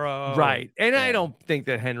tomorrow. Right. And I don't think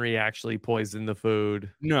that Henry actually poisoned the food.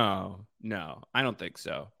 No, I don't think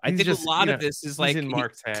so. I think a lot of this is like in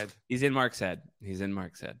Mark's head. He's in Mark's head.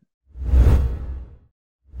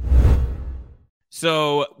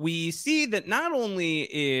 So we see that not only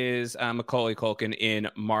is Macaulay Culkin in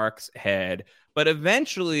Mark's head, but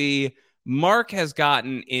eventually Mark has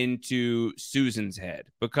gotten into Susan's head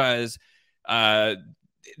because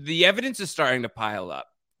the evidence is starting to pile up.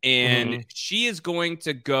 And she is going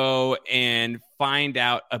to go and find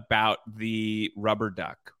out about the rubber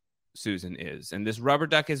duck, Susan is. And this rubber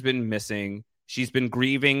duck has been missing. She's been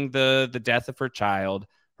grieving the death of her child.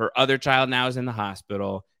 Her other child now is in the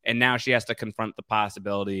hospital. And now she has to confront the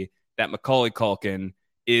possibility that Macaulay Culkin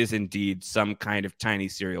is indeed some kind of tiny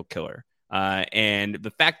serial killer. And the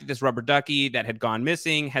fact that this rubber ducky that had gone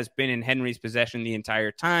missing has been in Henry's possession the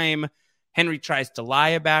entire time. Henry tries to lie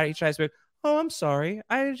about it. He tries to be, oh, I'm sorry.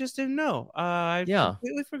 I just didn't know. I've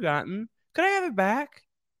completely forgotten. Could I have it back?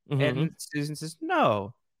 And Susan says,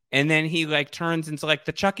 no. And then he like turns into like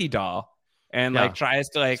the Chucky doll and like tries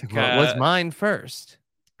to like. It was mine first.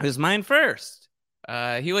 It was mine first.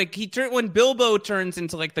 When Bilbo turns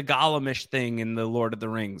into like the Gollum-ish thing in the Lord of the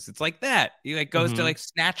Rings. It's like that. He like goes to like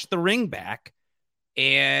snatch the ring back,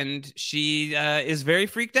 and she is very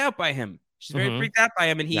freaked out by him. She's very freaked out by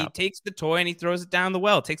him, and he takes the toy and he throws it down the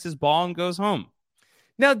well, takes his ball and goes home.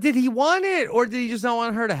 Now, did he want it, or did he just not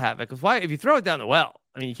want her to have it? Because why? If you throw it down the well,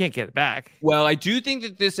 I mean, you can't get it back. Well, I do think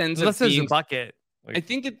that this ends unless there's a bucket. I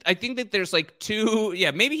think that there's like two. Yeah,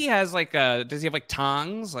 maybe he has like does he have like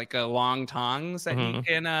tongs, like long tongs that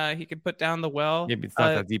he can put down the well? Maybe it's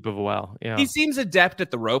not that deep of a well. Yeah, he seems adept at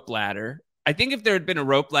the rope ladder. I think if there had been a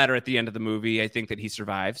rope ladder at the end of the movie, I think that he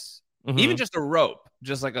survives. Even just a rope,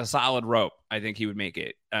 just like a solid rope, I think he would make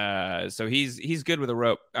it. So he's good with a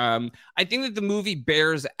rope. I think that the movie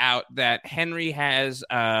bears out that Henry has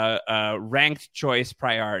ranked choice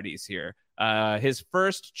priorities here. His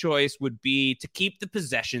first choice would be to keep the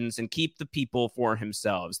possessions and keep the people for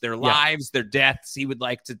himself. Their lives, their deaths, he would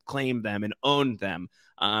like to claim them and own them.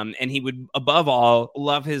 And he would, above all,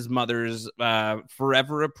 love his mother's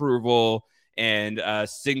forever approval and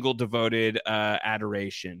single devoted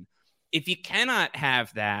adoration. If he cannot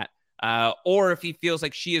have that, or if he feels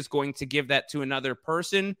like she is going to give that to another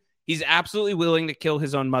person, he's absolutely willing to kill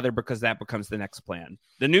his own mother because that becomes the next plan.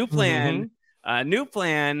 The new plan,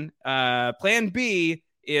 plan B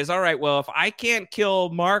is, all right, well, if I can't kill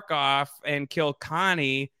Mark off and kill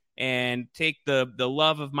Connie and take the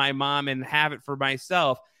love of my mom and have it for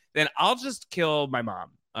myself, then I'll just kill my mom,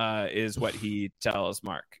 is what he tells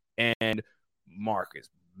Mark. And Mark is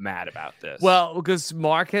mad about this. Well, because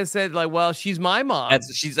Mark has said, like, well, she's my mom.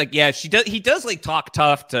 She's like, yeah, she does. He does like talk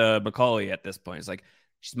tough to Macaulay at this point. It's like,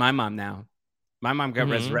 she's my mom now. My mom got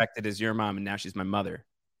resurrected as your mom, and now she's my mother.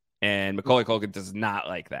 And Macaulay Culkin does not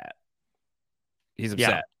like that. He's upset.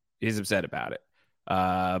 Yeah. He's upset about it.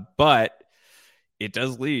 But it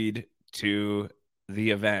does lead to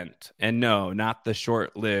the event. And no, not the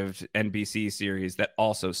short-lived NBC series that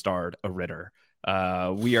also starred a Ritter.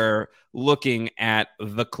 We are looking at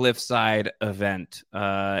the Cliffside event,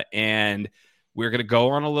 and we're going to go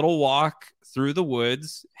on a little walk through the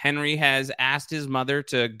woods. Henry has asked his mother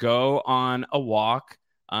to go on a walk,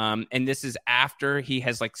 and this is after he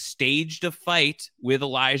has like staged a fight with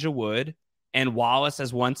Elijah Wood, and Wallace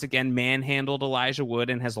has once again manhandled Elijah Wood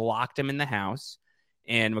and has locked him in the house.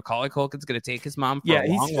 And Macaulay Culkin's going to take his mom for a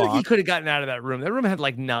long walk. He could have gotten out of that room. That room had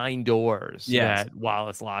like 9 doors that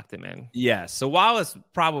Wallace locked him in. Yes. So Wallace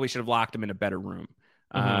probably should have locked him in a better room.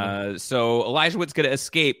 So Elijah Wood's going to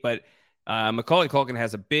escape, but Macaulay Culkin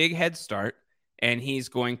has a big head start, and he's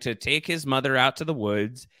going to take his mother out to the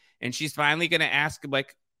woods, and she's finally going to ask him,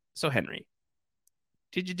 like, so Henry,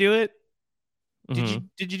 did you do it?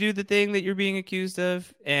 Did you do the thing that you're being accused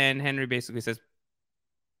of? And Henry basically says,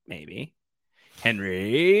 maybe.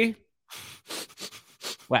 Henry.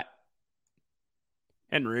 What?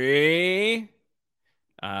 Henry.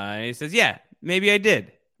 He says, yeah, maybe I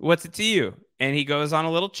did. What's it to you? And he goes on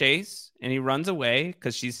a little chase, and he runs away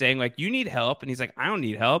because she's saying, like, you need help. And he's like, I don't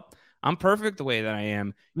need help. I'm perfect the way that I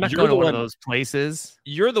am. I'm not going to one of those places.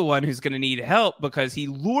 You're the one who's going to need help, because he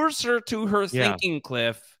lures her to her thinking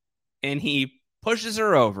cliff, and he pushes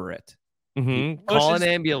her over it. Call an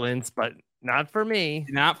ambulance, but not for me.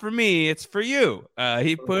 Not for me. It's for you.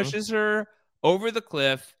 He pushes her over the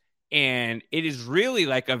cliff, and it is really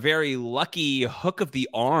like a very lucky hook of the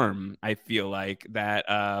arm, I feel like,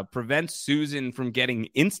 that prevents Susan from getting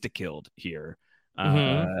insta-killed here.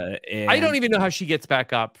 I don't even know how she gets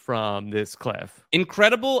back up from this cliff.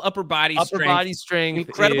 Incredible upper body strength.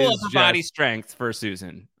 Incredible upper body strength for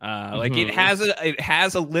Susan. Like it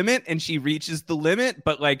has a limit, and she reaches the limit.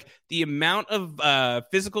 But like the amount of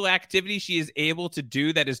physical activity she is able to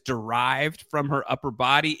do that is derived from her upper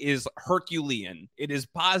body is Herculean. It is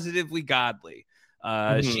positively godly.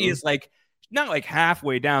 She is like not like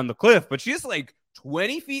halfway down the cliff, but she's like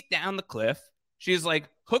 20 feet down the cliff. She's like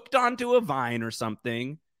hooked onto a vine or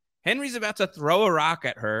something. Henry's about to throw a rock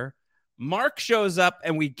at her. Mark shows up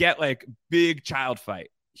and we get like big child fight,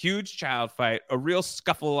 huge child fight, a real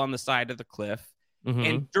scuffle on the side of the cliff.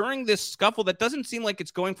 And during this scuffle that doesn't seem like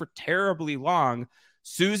it's going for terribly long,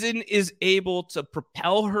 Susan is able to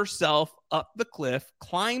propel herself up the cliff,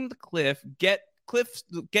 climb the cliff, get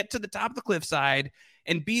to the top of the cliffside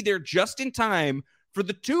and be there just in time for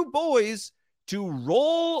the two boys to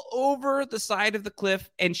roll over the side of the cliff,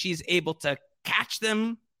 and she's able to catch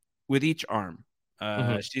them with each arm.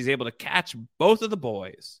 She's able to catch both of the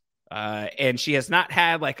boys, and she has not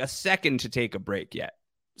had like a second to take a break yet.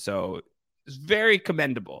 So it's very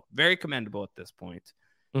commendable at this point.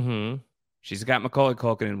 She's got Macaulay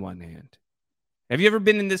Culkin in one hand. Have you ever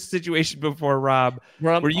been in this situation before, Rob,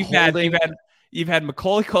 where you've had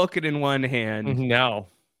Macaulay Culkin in one hand, no,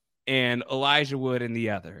 and Elijah Wood in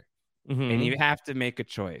the other? And you have to make a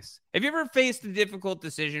choice. Have you ever faced a difficult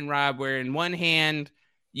decision, Rob, where in one hand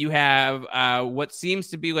you have what seems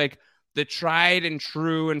to be like the tried and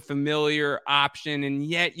true and familiar option, and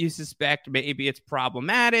yet you suspect maybe it's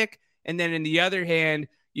problematic, and then in the other hand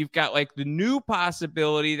you've got like the new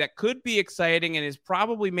possibility that could be exciting and is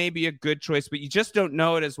probably maybe a good choice, but you just don't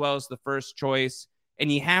know it as well as the first choice,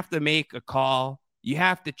 and you have to make a call. You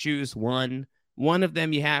have to choose one of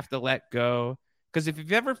them you have to let go. Because if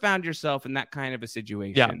you've ever found yourself in that kind of a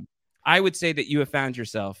situation, I would say that you have found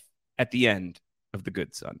yourself at the end of The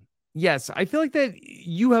Good Son. Yes, I feel like that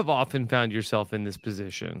you have often found yourself in this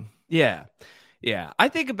position. Yeah. I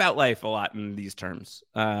think about life a lot in these terms.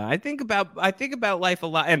 I think about life a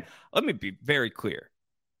lot. And let me be very clear.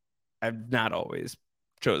 I've not always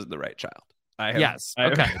chosen the right child.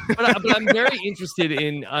 Okay. But I'm very interested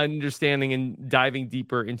in understanding and diving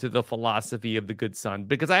deeper into the philosophy of The Good Son,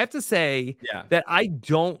 because I have to say that I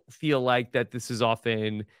don't feel like that this is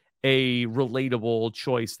often a relatable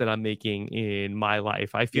choice that I'm making in my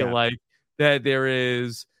life. I feel like that there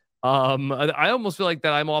is, I almost feel like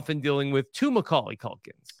that I'm often dealing with two Macaulay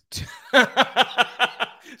Culkins.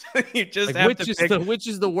 You just like, have which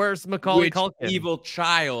is the worst Macaulay Culkin? Evil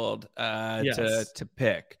child to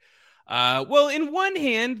pick. Well, in one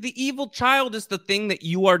hand, the evil child is the thing that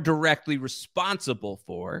you are directly responsible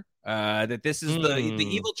for. That this is the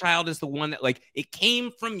evil child is the one that like it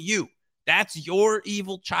came from you. That's your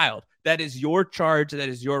evil child. That is your charge. That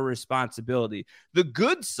is your responsibility. The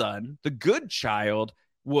good son, the good child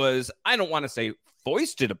was, I don't want to say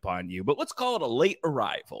foisted upon you, but let's call it a late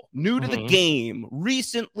arrival, new to the game,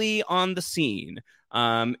 recently on the scene.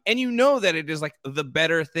 And you know that it is like the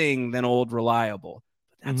better thing than old reliable.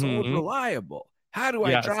 That's old reliable. How do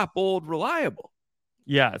I drop old reliable?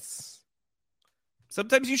 Yes.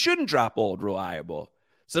 Sometimes you shouldn't drop old reliable.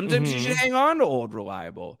 Sometimes you should hang on to old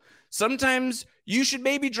reliable. Sometimes you should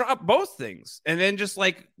maybe drop both things and then just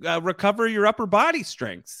like recover your upper body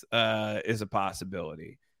strength is a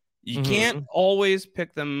possibility. You can't always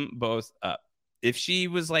pick them both up. If she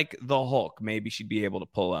was like the Hulk, maybe she'd be able to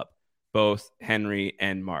pull up both Henry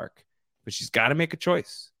and Mark, but she's got to make a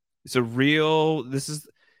choice. It's a real, this is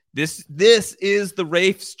the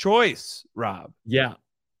Rafe's choice, Rob. Yeah.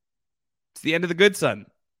 It's the end of The Good Son.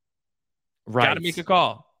 Right. Got to make a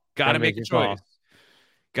call. Got to make a choice.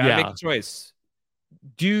 Got to make a choice.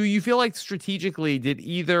 Do you feel like strategically did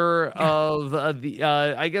either of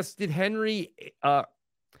I guess, did Henry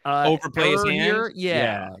overplay his hand? Here?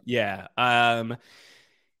 Yeah.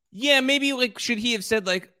 Maybe like, should he have said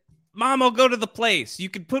like, Mom, I'll go to the place. You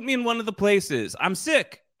could put me in one of the places. I'm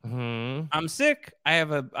sick. I'm sick. I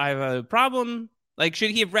have a problem. Like,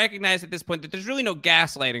 should he have recognized at this point that there's really no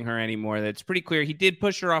gaslighting her anymore? That's pretty clear. He did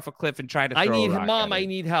push her off a cliff and try to throw a rock at her. I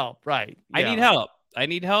need help. Right. I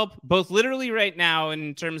need help, both literally right now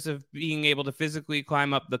in terms of being able to physically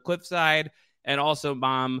climb up the cliffside, and also,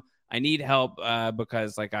 Mom, I need help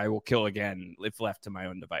because like I will kill again if left to my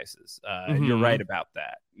own devices. You're right about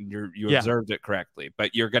that. You observed it correctly,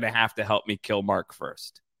 but you're going to have to help me kill Mark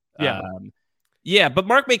first. But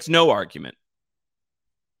Mark makes no argument.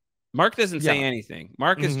 Mark doesn't say anything.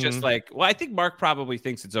 Mark is just like, well, I think Mark probably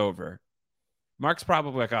thinks it's over. Mark's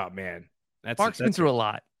probably like, oh man, Mark's been through a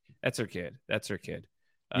lot. That's her kid.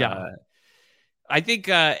 I think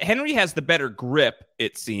Henry has the better grip,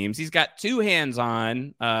 it seems. He's got 2 hands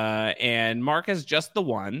on, and Mark has just the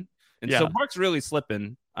one. And so Mark's really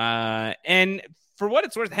slipping. And for what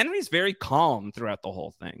it's worth, Henry's very calm throughout the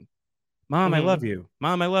whole thing. Mom, I love you.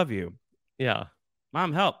 Mom, I love you. Yeah.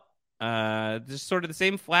 Mom, help. Just sort of the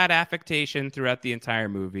same flat affectation throughout the entire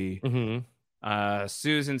movie.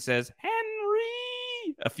 Susan says,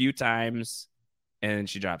 Henry, a few times, and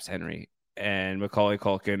she drops Henry. And Macaulay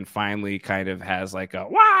Culkin finally kind of has like a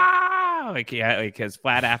wow, like his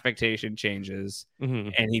flat affectation changes,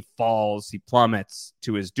 and he falls, he plummets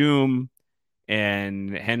to his doom.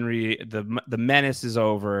 And Henry, the menace is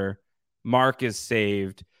over. Mark is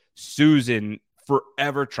saved. Susan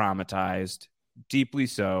forever traumatized, deeply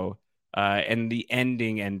so. And the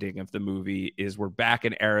ending of the movie is we're back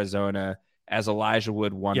in Arizona as Elijah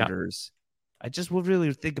Wood wonders. I just will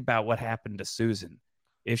really think about what happened to Susan.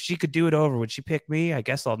 If she could do it over, would she pick me? I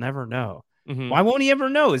guess I'll never know. Why won't he ever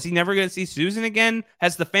know? Is he never going to see Susan again?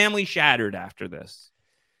 Has the family shattered after this?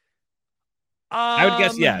 I would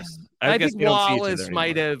guess yes. I think Wallace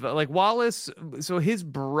might have, like Wallace. So his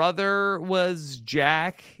brother was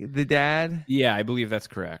Jack, the dad. Yeah, I believe that's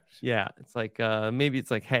correct. Yeah, it's like maybe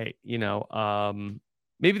it's like, hey,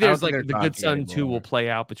 maybe there's like the good son too will play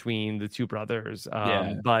out between the 2 brothers.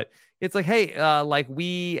 But it's like, hey, like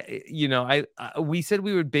we said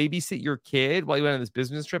we would babysit your kid while you went on this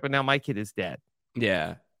business trip, and now my kid is dead.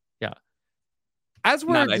 Yeah. As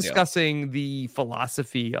we're discussing the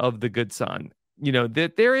philosophy of the good son,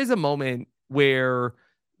 that there is a moment where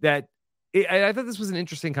I thought this was an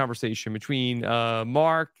interesting conversation between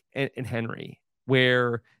Mark and Henry,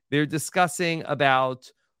 where they're discussing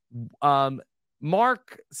about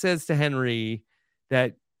Mark says to Henry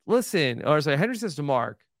that, Henry says to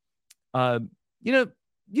Mark, you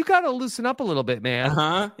got to loosen up a little bit, man.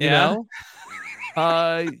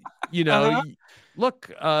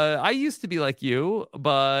 Look, I used to be like you,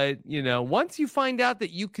 but once you find out that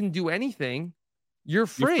you can do anything, you're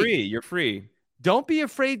free. You're free. Don't be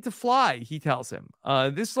afraid to fly, he tells him.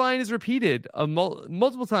 This line is repeated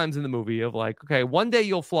multiple times in the movie of like, okay, one day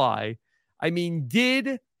you'll fly. I mean,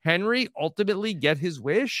 did Henry ultimately get his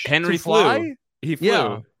wish? Henry to fly? Flew. He flew.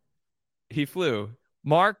 Yeah. He flew.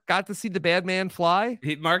 Mark got to see the bad man fly.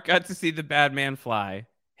 Mark got to see the bad man fly.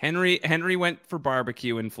 Henry went for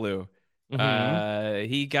barbecue and flew.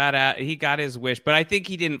 He got his wish, but I think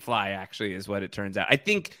he didn't fly, actually, is what it turns out. I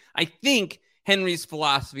think Henry's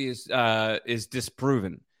philosophy is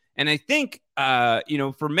disproven. And I think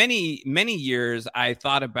for many, many years I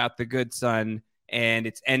thought about The Good Son and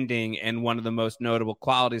its ending, and one of the most notable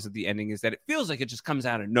qualities of the ending is that it feels like it just comes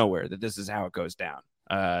out of nowhere, that this is how it goes down.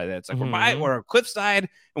 That's like we're a cliffside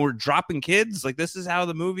and we're dropping kids. Like, this is how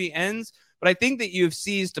the movie ends. But I think that you've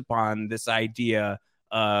seized upon this idea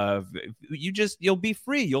of you'll be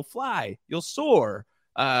free, you'll fly, you'll soar.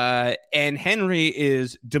 And Henry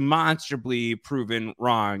is demonstrably proven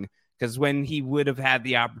wrong, because when he would have had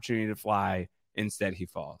the opportunity to fly, instead he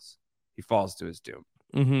falls to his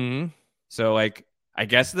doom. So like, I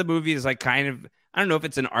guess the movie is like kind of, I don't know if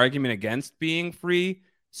it's an argument against being free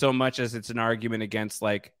so much as it's an argument against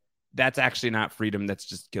like, that's actually not freedom, that's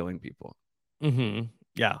just killing people.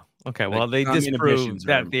 Yeah. Okay. Well, they disprove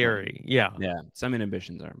that theory. Yeah. Some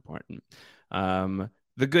inhibitions are important.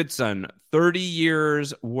 The Good Son, 30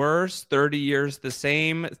 years worse, 30 years the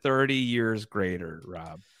same, 30 years greater,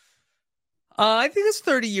 Rob. I think it's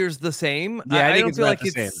 30 years the same. Yeah, I don't feel like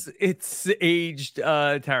it's aged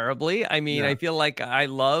terribly. I mean, I feel like I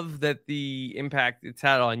love that the impact it's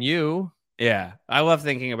had on you. Yeah, I love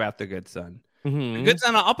thinking about The Good Son. The Good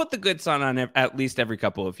Son, I'll put The Good Son on at least every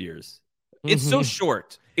couple of years. It's so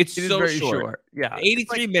short. It's so very short. Yeah.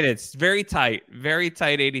 83 minutes. Very tight. Very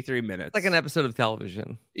tight 83 minutes. It's like an episode of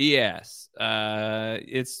television. Yes.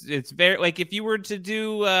 It's very, like, if you were to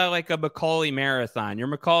do like a Macaulay marathon, your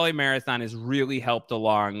Macaulay marathon is really helped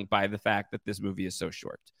along by the fact that this movie is so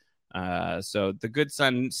short. So The Good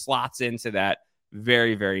Son slots into that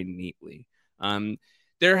very, very neatly.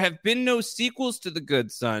 There have been no sequels to The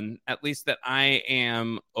Good Son, at least that I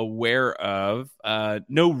am aware of.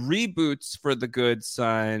 No reboots for The Good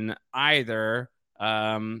Son either,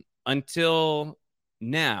 until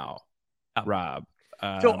now, Rob.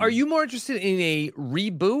 So are you more interested in a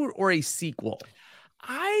reboot or a sequel?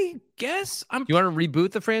 I guess You want to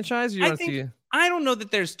reboot the franchise? Or you want to see... I don't know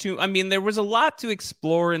that there's too... I mean, there was a lot to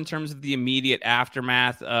explore in terms of the immediate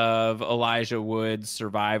aftermath of Elijah Wood's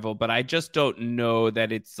survival, but I just don't know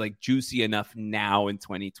that it's like juicy enough now in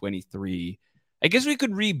 2023. I guess we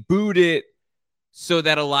could reboot it so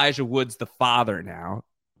that Elijah Wood's the father now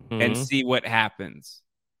and see what happens.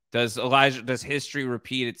 Does history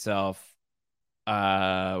repeat itself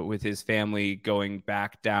with his family going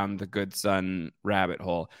back down the good son rabbit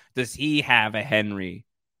hole, does he have a Henry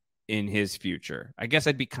in his future? I guess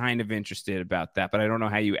I'd be kind of interested about that, but I don't know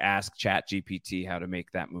how you ask ChatGPT how to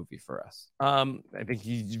make that movie for us. I think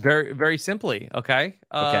he's very, very simply. Okay.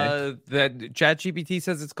 That ChatGPT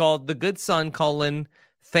says it's called The Good Son,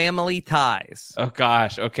 Family Ties. Oh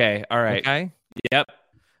gosh. Okay. All right. Okay. Yep.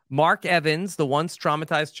 Mark Evans, the once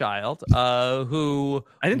traumatized child, who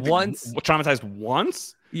traumatized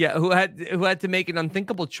once. Yeah, who had to make an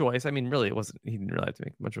unthinkable choice. I mean, really, he didn't really have to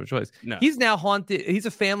make much of a choice. No. He's now haunted. He's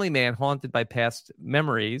a family man haunted by past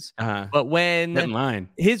memories. But when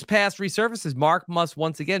his past resurfaces, Mark must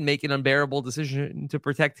once again make an unbearable decision to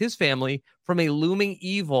protect his family from a looming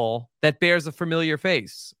evil that bears a familiar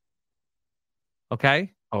face.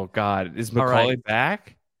 Okay? Oh, God. Is Macaulay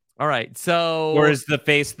back? All right. So, or is the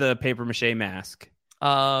face the papier mache mask?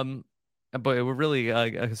 But we're really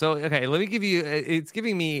so okay. Let me give you. It's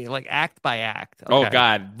giving me like act by act. Okay. Oh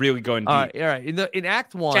God, really going deep. All right. In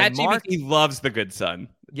Act 1, ChatGPT loves the good son.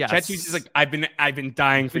 Yeah, ChatGPT's like, I've been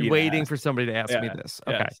dying for you. Waiting for somebody to ask me this.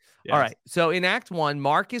 Okay. Yes. All right. So in Act 1,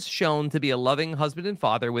 Mark is shown to be a loving husband and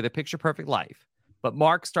father with a picture perfect life, but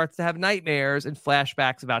Mark starts to have nightmares and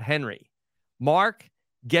flashbacks about Henry. Mark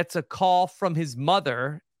gets a call from his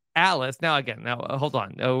mother, Alice. Now, hold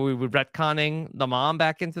on. We're retconning the mom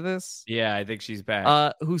back into this. Yeah, I think she's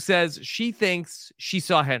back. Who says she thinks she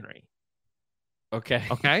saw Henry. Okay.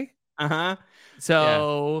 Uh-huh.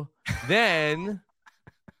 So then...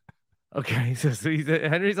 Okay, so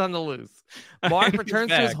Henry's on the loose. Mark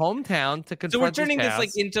returns to his hometown to confront. So we're turning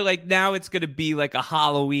this into now it's going to be like a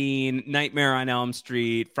Halloween, Nightmare on Elm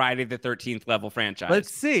Street, Friday the 13th level franchise.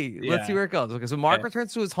 Let's see where it goes. Okay, so Mark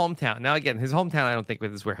returns to his hometown. Now again, his hometown I don't think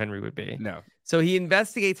is where Henry would be. No. So he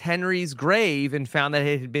investigates Henry's grave and found that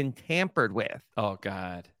it had been tampered with. Oh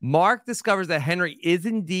God. Mark discovers that Henry is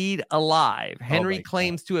indeed alive. Henry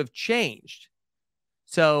claims to have changed.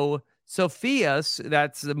 So Sophia,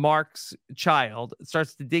 that's Mark's child,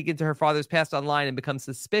 starts to dig into her father's past online and becomes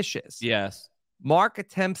suspicious. Yes. Mark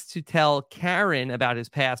attempts to tell Karen about his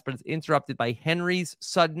past, but it's interrupted by Henry's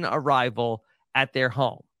sudden arrival at their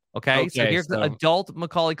home. Okay, so here's the adult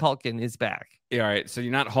Macaulay Culkin is back. Yeah, all right. So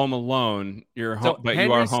you're not home alone. You're home, but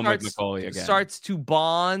Henry you are home with Macaulay again. Starts to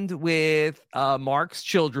bond with Mark's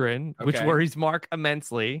children, which worries Mark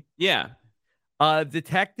immensely. Yeah.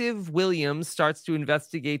 Detective Williams starts to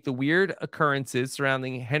investigate the weird occurrences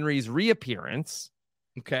surrounding Henry's reappearance.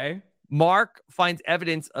 Okay. Mark finds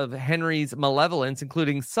evidence of Henry's malevolence,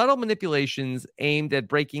 including subtle manipulations aimed at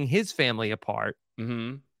breaking his family apart.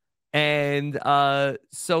 Mm-hmm. And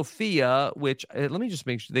Sophia, which let me just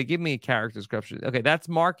make sure they give me a character description. Okay, that's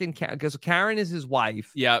Mark and Karen. Because Karen is his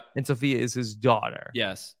wife. Yep. And Sophia is his daughter.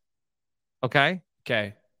 Yes. Okay.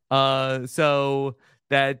 So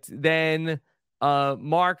that then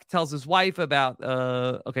Mark tells his wife about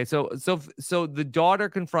so the daughter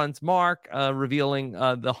confronts Mark, revealing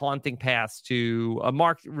the haunting past to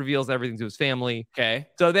Mark reveals everything to his family. Okay.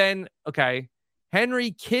 So then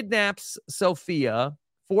Henry kidnaps Sophia,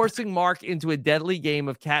 forcing Mark into a deadly game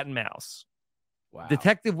of cat and mouse. Wow.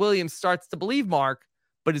 Detective Williams starts to believe Mark,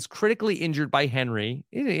 but is critically injured by Henry.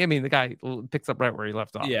 I mean, the guy picks up right where he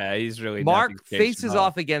left off. Yeah, he's really... Mark faces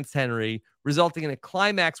off against Henry, resulting in a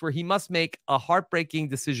climax where he must make a heartbreaking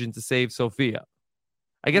decision to save Sophia.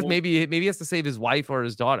 I guess maybe he has to save his wife or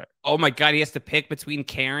his daughter. Oh my God, he has to pick between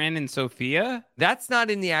Karen and Sophia? That's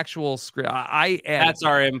not in the actual script. That's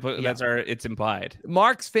our input. Yeah. It's implied.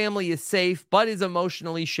 Mark's family is safe, but is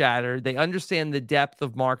emotionally shattered. They understand the depth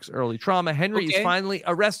of Mark's early trauma. Henry is finally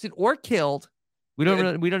arrested or killed. We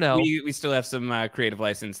don't know. We still have some creative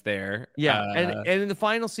license there. Yeah, and in the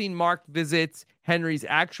final scene, Mark visits Henry's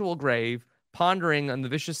actual grave, pondering on the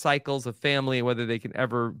vicious cycles of family and whether they can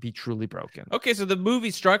ever be truly broken. Okay, so the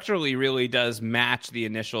movie structurally really does match the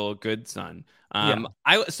initial Good Son.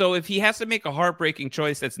 So if he has to make a heartbreaking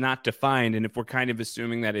choice that's not defined, and if we're kind of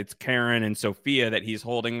assuming that it's Karen and Sophia that he's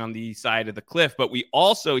holding on the side of the cliff, but we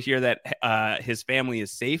also hear that his family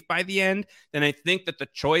is safe by the end, then I think that the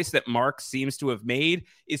choice that Mark seems to have made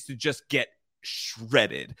is to just get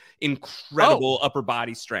shredded. Incredible upper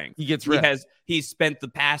body strength. He gets ripped. He's spent the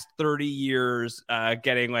past 30 years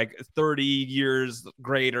getting 30 years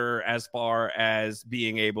greater as far as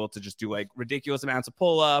being able to just do ridiculous amounts of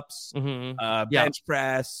pull-ups, bench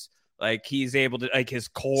press. He's able to, his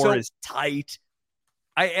core is tight.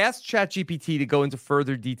 I asked ChatGPT to go into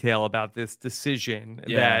further detail about this decision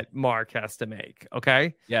that Mark has to make.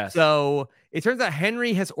 Okay. Yes. So it turns out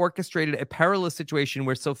Henry has orchestrated a perilous situation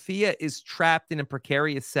where Sophia is trapped in a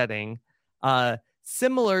precarious setting,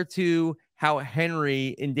 similar to how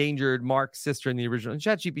Henry endangered Mark's sister in the original. And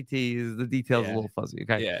ChatGPT is the details a little fuzzy.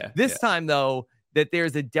 Okay. This time, though, that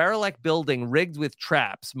there's a derelict building rigged with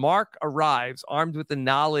traps. Mark arrives armed with the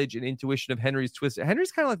knowledge and intuition of Henry's twisted.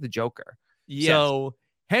 Henry's kind of like the Joker. Yes. So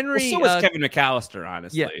Henry. Well, so is Kevin McAllister,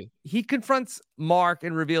 honestly. Yeah, he confronts Mark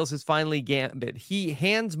and reveals his finally gambit. He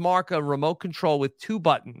hands Mark a remote control with 2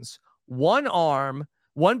 buttons. One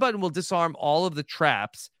button will disarm all of the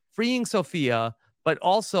traps, freeing Sophia, but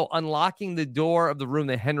also unlocking the door of the room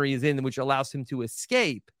that Henry is in, which allows him to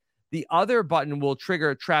escape. The other button will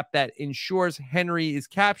trigger a trap that ensures Henry is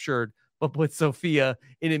captured, but puts Sophia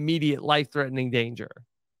in immediate life-threatening danger.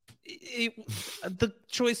 The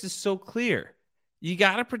choice is so clear. You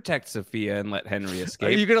got to protect Sophia and let Henry escape.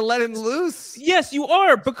 Are you going to let him loose? Yes, you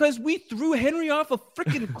are, because we threw Henry off a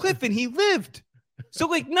freaking cliff and he lived. So,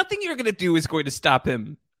 like, nothing you're going to do is going to stop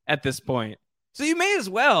him at this point. So you may as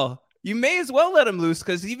well let him loose,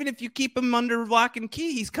 because even if you keep him under lock and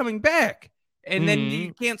key, he's coming back. And then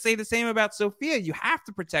you can't say the same about Sophia. You have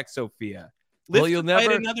to protect Sophia. You'll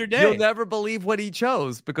never believe what he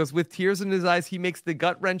chose, because with tears in his eyes, he makes the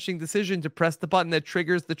gut-wrenching decision to press the button that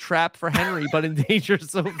triggers the trap for Henry, but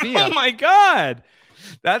endangers Sophia. Oh my God.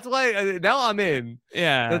 That's why now I'm in.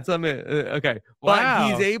 Yeah. I'm in. Okay. Wow.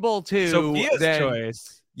 But he's able to. Sophia's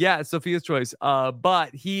choice. Yeah, Sophia's choice.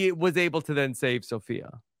 But he was able to then save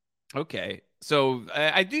Sophia. Okay. So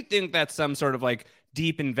I do think that's some sort of like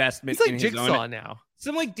deep investment. He's like Jigsaw now.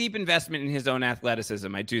 Some like deep investment in his own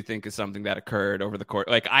athleticism, I do think, is something that occurred over the course.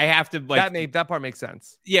 Like, I have to like that part makes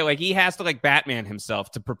sense. Yeah, like he has to like Batman himself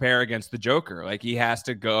to prepare against the Joker. Like, he has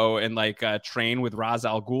to go and like train with Ra's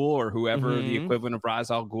al Ghul or whoever the equivalent of Ra's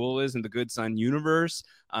al Ghul is in the Good Son universe.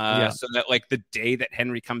 So that like the day that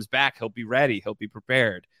Henry comes back, he'll be ready. He'll be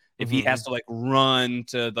prepared. If he has to like run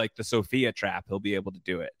to like the Sophia trap, he'll be able to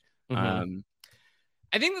do it. I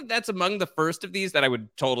think that's among the first of these that I would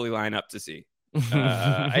totally line up to see.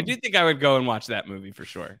 I do think I would go and watch that movie for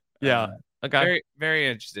sure. Yeah. Okay. Very, very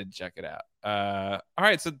interested to check it out. All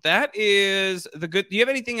right. So that is the good. Do you have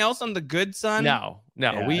anything else on the Good Son? No.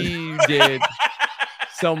 Yeah. We did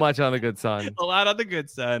so much on the Good Son. A lot on the Good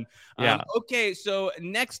Son. Yeah. Okay. So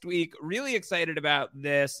next week, really excited about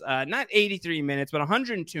this. Not 83 minutes, but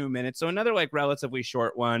 102 minutes. So another like relatively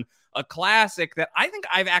short one. A classic that I think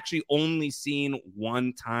I've actually only seen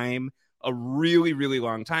one time, a really, really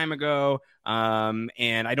long time ago.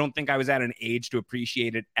 And I don't think I was at an age to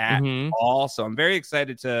appreciate it at all. So I'm very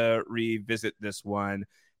excited to revisit this one.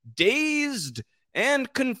 Dazed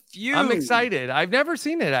and Confused. I'm excited. I've never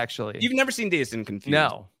seen it, actually. You've never seen Dazed and Confused?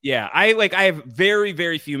 No. Yeah, I have very,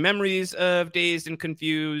 very few memories of Dazed and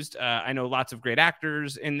Confused. I know lots of great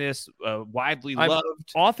actors in this, widely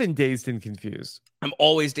loved. Often dazed and confused. I'm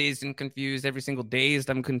always dazed and confused. Every single dazed,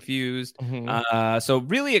 I'm confused. So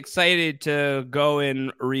really excited to go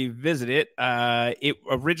and revisit it. It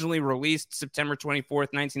originally released September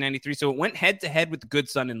 24th, 1993. So it went head to head with The Good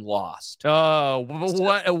Son and Lost. Oh,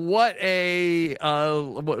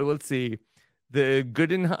 let's see. The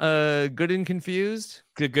Good and Confused.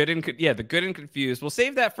 The Good and Confused. We'll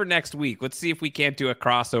save that for next week. Let's see if we can't do a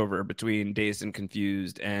crossover between Dazed and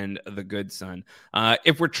Confused and The Good Son.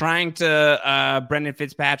 If we're trying to Brendan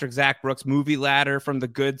Fitzpatrick, Zach Brooks movie ladder from The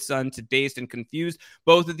Good Son to Dazed and Confused,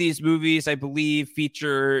 both of these movies, I believe,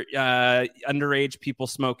 feature underage people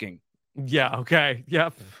smoking. Yeah. Okay.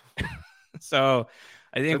 Yep. So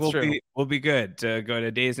I think we'll be good to go to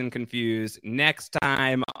Dazed and Confused next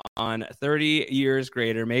time on 30 Years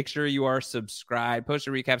Greater. Make sure you are subscribed.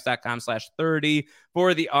 PostShowRecaps.com/30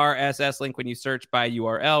 for the RSS link when you search by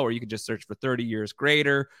URL, or you can just search for 30 Years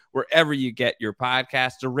Greater wherever you get your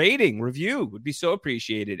podcasts. A rating, review would be so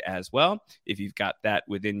appreciated as well if you've got that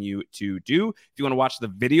within you to do. If you want to watch the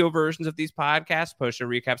video versions of these podcasts,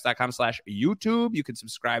 PostShowRecaps.com/YouTube. You can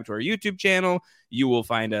subscribe to our YouTube channel. You will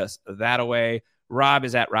find us that way. Rob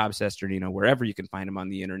is at Rob Sesternino, wherever you can find him on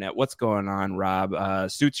the internet. What's going on,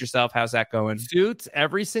 Rob? Suits Yourself, how's that going? Suits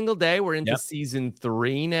every single day. We're into season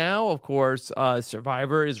 3 now. Of course,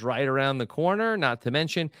 Survivor is right around the corner, not to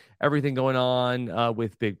mention everything going on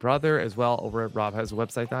with Big Brother as well over at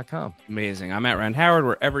robhasawebsite.com. Amazing. I'm at Rand Howard,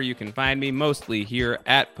 wherever you can find me, mostly here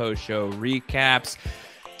at Post Show Recaps.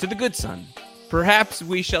 To The Good Son. Perhaps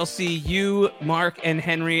we shall see you, Mark, and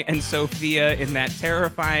Henry, and Sophia in that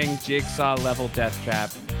terrifying Jigsaw-level death trap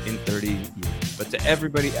in 30 years. But to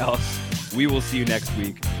everybody else, we will see you next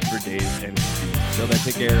week for Dazed and Confused. Till then,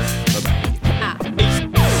 take care. Bye-bye.